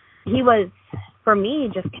he was, for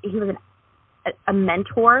me, he was a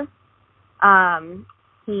mentor.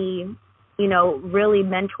 He, you know, really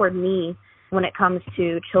mentored me when it comes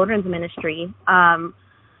to children's ministry. I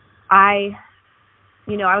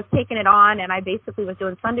was taking it on, and I basically was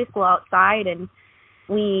doing Sunday school outside, and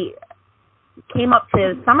we came up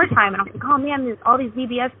to summertime, and I was like, oh man, there's all these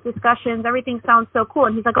VBS discussions, everything sounds so cool.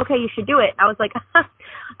 And he's like, okay, you should do it. I was like,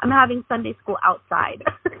 I'm having Sunday school outside.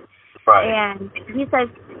 And he says,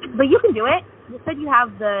 but you can do it. You said you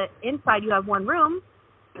have the inside, you have one room,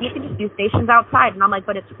 you can just do stations outside. And I'm like,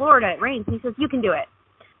 but it's Florida, it rains. And he says, you can do it.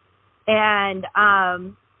 And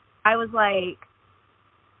I was like,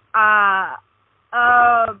 and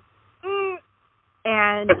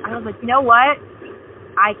I was like, you know what?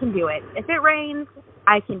 I can do it. If it rains,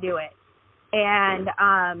 I can do it.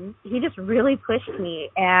 And he just really pushed me,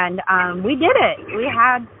 and we did it. We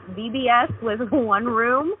had VBS with one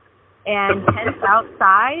room and tents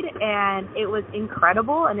outside, and it was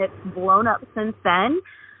incredible, and it's blown up since then.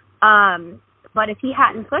 But if he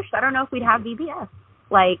hadn't pushed, I don't know if we'd have VBS.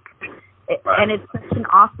 And it's such an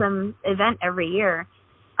awesome event every year.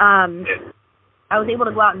 I was able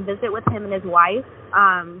to go out and visit with him and his wife.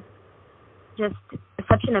 Just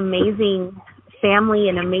such an amazing family,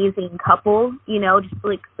 an amazing couple, you know, just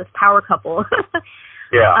like this power couple.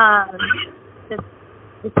 The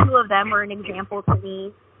two of them were an example to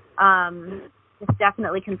me. Just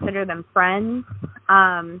definitely consider them friends.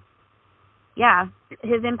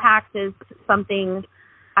 His impact is something,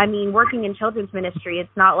 I mean, working in children's ministry,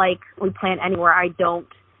 it's not like we plant anywhere I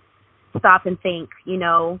don't stop and think, you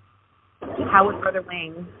know, how would Brother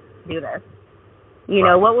Wang do this? You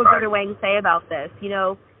know, what would Brother Wang say about this? You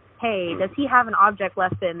know, hey, does he have an object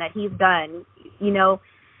lesson that he's done? You know,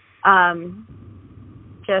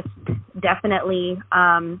 just definitely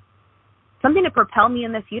something to propel me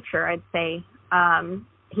in the future, I'd say.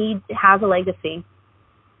 He has a legacy.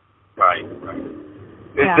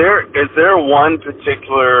 Is there one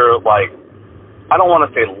particular, like I don't want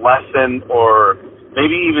to say lesson, or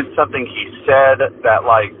maybe even something he said that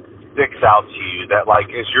like sticks out to you, that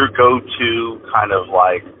like is your go-to kind of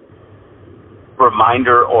like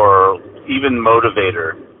reminder or even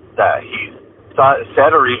motivator that he's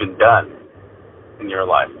said or even done in your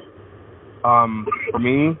life? For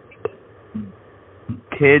me,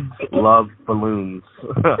 kids love balloons.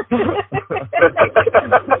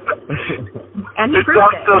 And it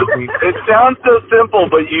sounds so simple,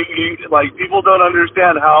 but you like people don't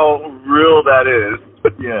understand how real that is.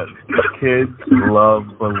 Yes, kids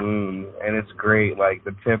love balloons, and it's great. Like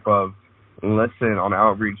the tip of, listen, on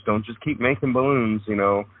outreach, don't just keep making balloons. You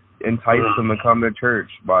know, entice them to come to church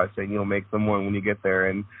by saying you'll make them one when you get there,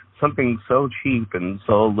 and something so cheap and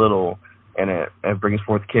so little. And it brings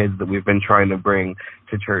forth kids that we've been trying to bring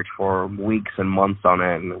to church for weeks and months on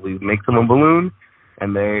end. We make them a balloon,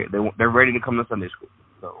 and they're ready to come to Sunday school.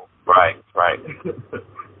 So right.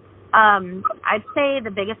 I'd say the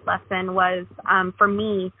biggest lesson was for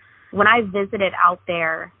me when I visited out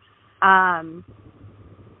there, and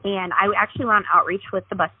I actually went on outreach with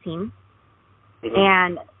the bus team. Mm-hmm.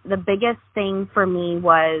 And the biggest thing for me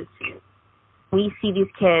was we see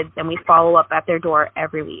these kids and we follow up at their door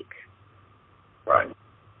every week. Right.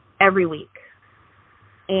 Every week.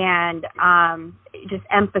 And just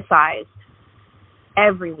emphasized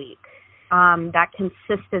every week that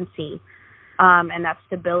consistency and that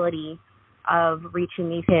stability of reaching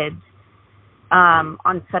these kids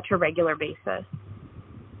on such a regular basis.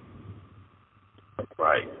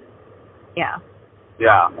 Right. Yeah.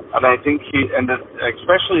 Yeah, and I think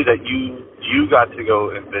especially that you got to go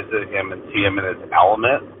and visit him and see him in his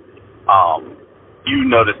element. You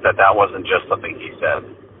noticed that wasn't just something he said,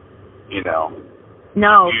 you know.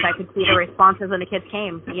 No, I could see the responses when the kids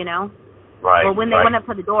came, you know. Right. Well, when they went up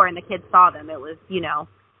to the door and the kids saw them, it was, you know.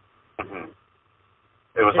 Mm-hmm.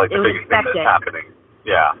 It was like the biggest thing that's happening.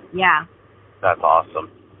 Yeah. Yeah. That's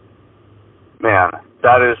awesome. Man,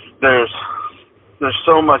 there's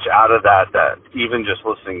so much out of that even just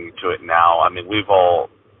listening to it now, I mean, we've all,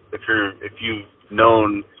 if you've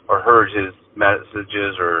known or heard his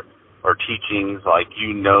messages or teachings, like,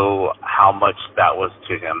 you know how much that was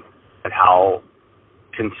to him and how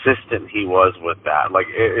consistent he was with that. Like,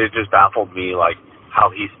 it just baffled me, like, how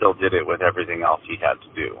he still did it with everything else he had to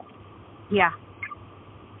do. Yeah.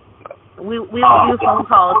 We would do phone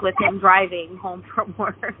calls with him driving home from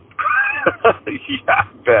work. Yeah, I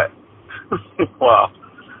bet. Wow.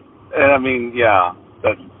 And I mean, yeah,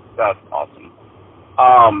 that's awesome.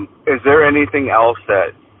 Is there anything else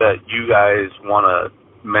that you guys want to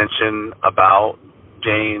mention about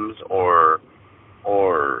James or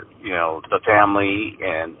you know, the family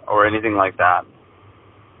or anything like that?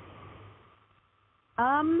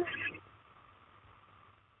 I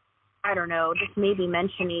don't know, just maybe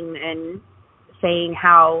mentioning and saying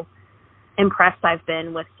how impressed I've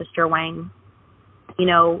been with Sister Wang, you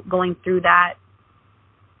know, going through that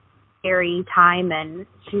scary time, and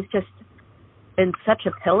she's just been such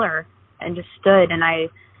a pillar and just stood. And I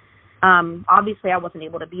obviously I wasn't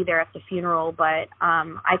able to be there at the funeral, but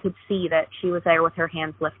I could see that she was there with her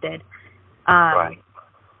hands lifted. Right.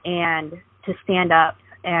 And to stand up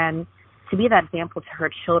and to be that example to her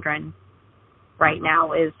children right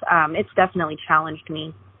now is it's definitely challenged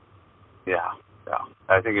me. Yeah.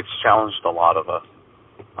 I think it's challenged a lot of us.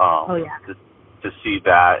 Oh yeah. To see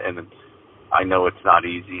that, and I know it's not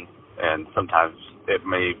easy, and sometimes it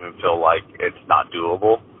may even feel like it's not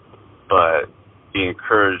doable, but the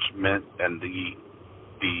encouragement and the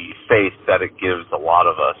faith that it gives a lot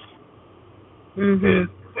of us is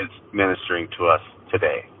ministering to us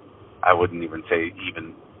today. I wouldn't even say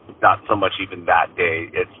even not so much even that day,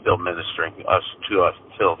 it's still ministering to us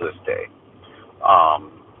till this day.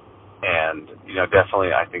 And you know,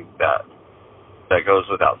 definitely I think that goes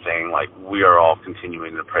without saying, like, we are all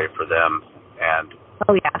continuing to pray for them and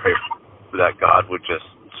pray that God would just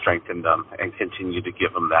strengthen them and continue to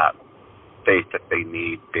give them that faith that they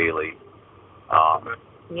need daily.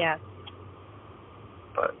 Yeah.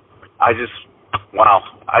 But I just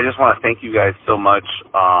want to thank you guys so much,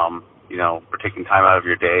 you know, for taking time out of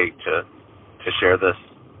your day to share the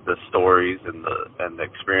stories and the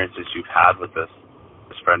experiences you've had with this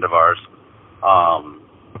friend of ours.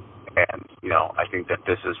 And, you know, I think that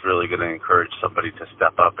this is really going to encourage somebody to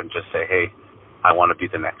step up and just say, hey, I want to be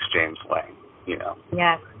the next James Wang, you know.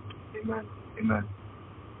 Yeah. Amen.